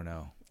 I don't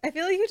know. I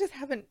feel like you just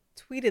haven't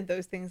tweeted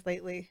those things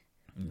lately.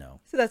 No.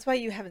 So that's why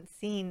you haven't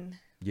seen.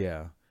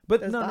 Yeah, but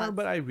those no, bots.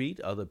 but I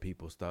read other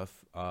people's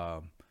stuff,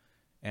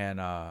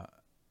 and I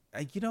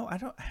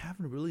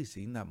haven't really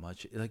seen that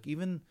much. Like,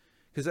 even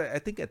because I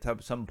think at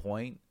some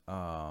point,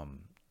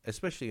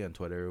 especially on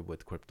Twitter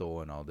with crypto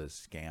and all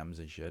this scams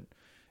and shit,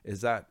 is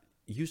that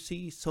you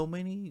see so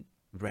many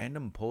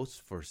random posts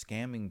for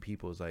scamming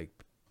people's, like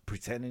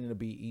pretending to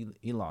be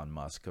Elon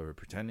Musk or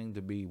pretending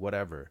to be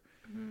whatever,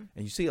 and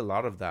you see a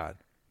lot of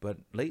that. But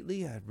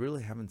lately, I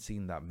really haven't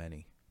seen that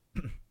many.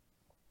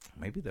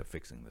 Maybe they're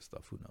fixing this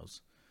stuff. Who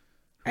knows?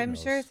 I'm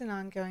sure it's an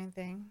ongoing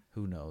thing.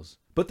 Who knows?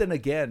 But then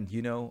again,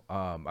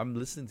 I'm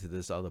listening to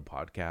this other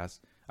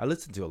podcast. I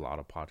listen to a lot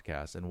of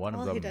podcasts, and one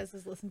of them. All he does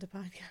is listen to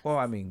podcasts. Well,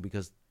 I mean,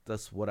 because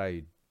that's what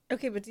I.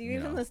 Okay, but do you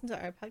even listen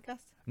to our podcast?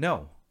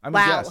 No, I mean,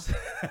 Wow. yes.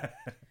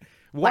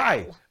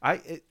 Why? Wow.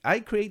 I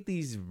create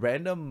these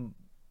random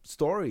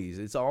stories.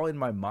 It's all in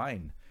my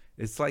mind.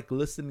 It's like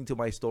listening to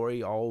my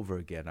story all over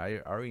again. I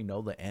already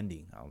know the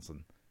ending,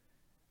 Alison.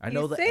 I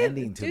know the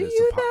ending to do this.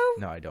 you, though?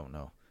 No, I don't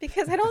know.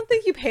 Because I don't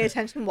think you pay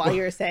attention while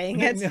you're saying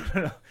it.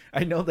 No.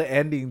 I know the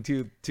ending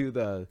to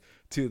the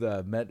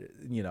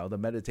the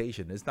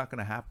meditation. It's not going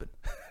to happen.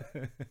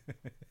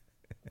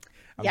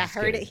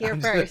 Heard it here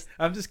first.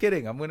 I'm just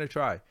kidding. I'm going to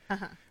try.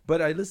 Uh-huh.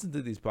 But I listen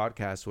to these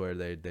podcasts where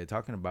they're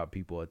talking about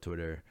people at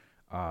Twitter,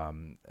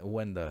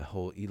 when the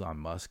whole Elon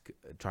Musk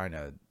trying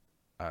to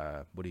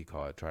what do you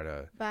call it? Try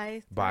to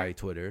Bye. buy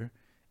Twitter,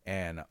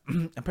 and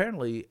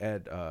apparently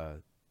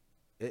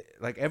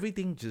like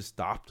everything just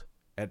stopped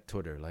at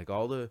Twitter. Like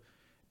all the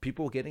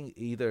people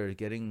either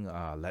getting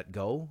let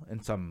go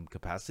in some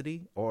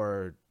capacity,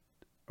 or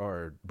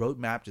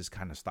roadmap just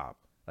kind of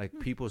stopped. Like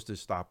people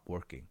just stop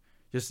working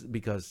just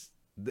because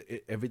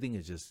everything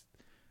is just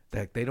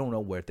like they don't know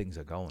where things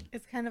are going.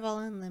 It's kind of all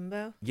in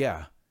limbo.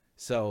 Yeah.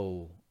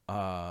 So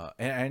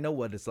and I know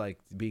what it's like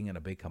being in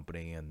a big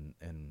company, and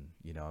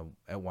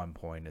at one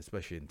point,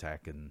 especially in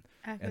tech, and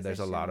there's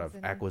a lot of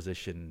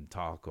acquisition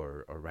talk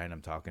or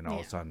random talk, and all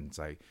of a sudden it's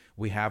like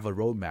we have a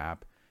roadmap,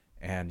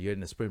 and you're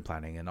in the sprint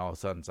planning, and all of a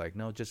sudden it's like,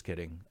 no, just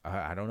kidding.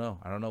 I don't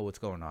know what's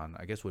going on.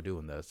 I guess we're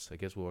doing this. I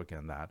guess we're working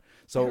on that.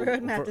 So the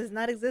roadmap does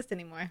not exist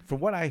anymore.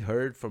 From what I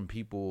heard from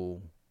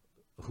people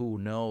who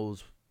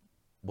knows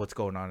what's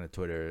going on at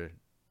Twitter,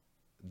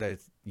 they're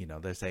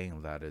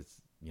saying that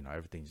it's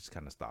everything just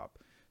kind of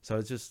stopped. So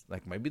it's just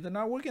like maybe they're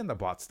not working on the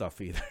bot stuff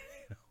either.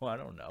 I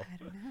don't know.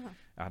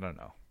 I don't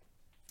know.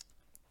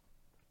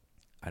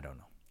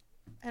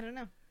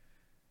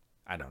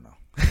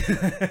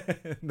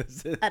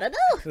 This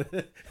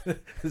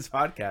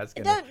podcast.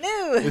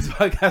 This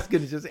podcast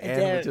gonna just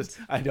end with just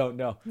I don't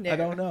know. No.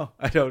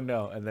 I don't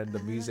know. And then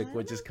the music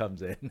would just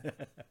comes in.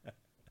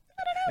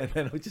 And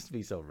then it would just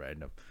be so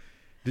random.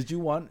 Do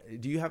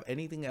you have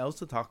anything else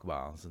to talk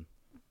about, Allison?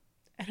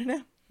 I don't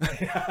know.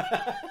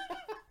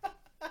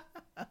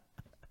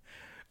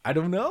 I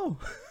don't know.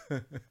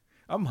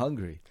 I'm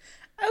hungry.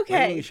 Okay.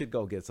 Maybe we should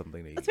go get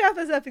something to eat. Let's wrap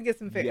this up and get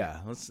some food. Yeah.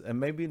 And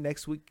maybe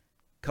next week,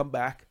 come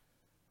back.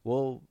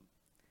 We'll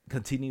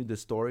continue the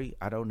story.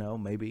 I don't know.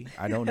 Maybe.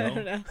 I don't know. I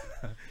don't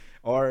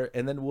know.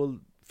 And then we'll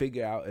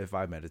figure out if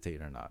I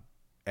meditate or not.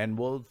 And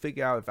we'll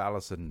figure out if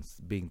Allison's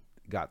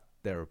got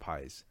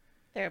therapized.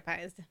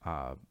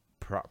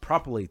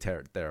 Properly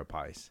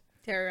therapized.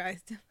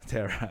 Terrorized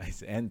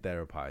and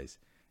therapized.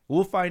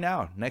 We'll find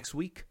out next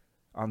week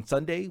on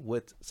Sunday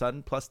with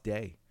Sun plus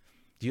Day.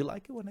 Do you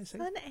like it when I say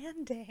Sun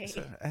and Day?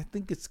 I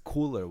think it's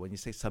cooler when you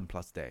say Sun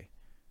plus Day.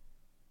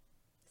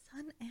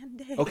 Sun and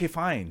Day. Okay,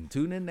 fine.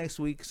 Tune in next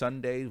week,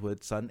 Sunday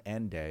with Sun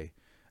and Day.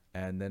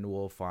 And then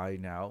we'll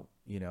find out,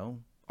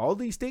 all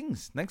these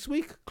things next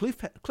week.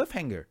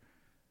 Cliffhanger.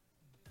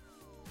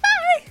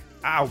 Bye.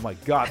 Oh my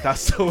God,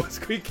 that's so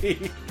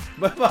squeaky.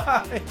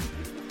 Bye-bye.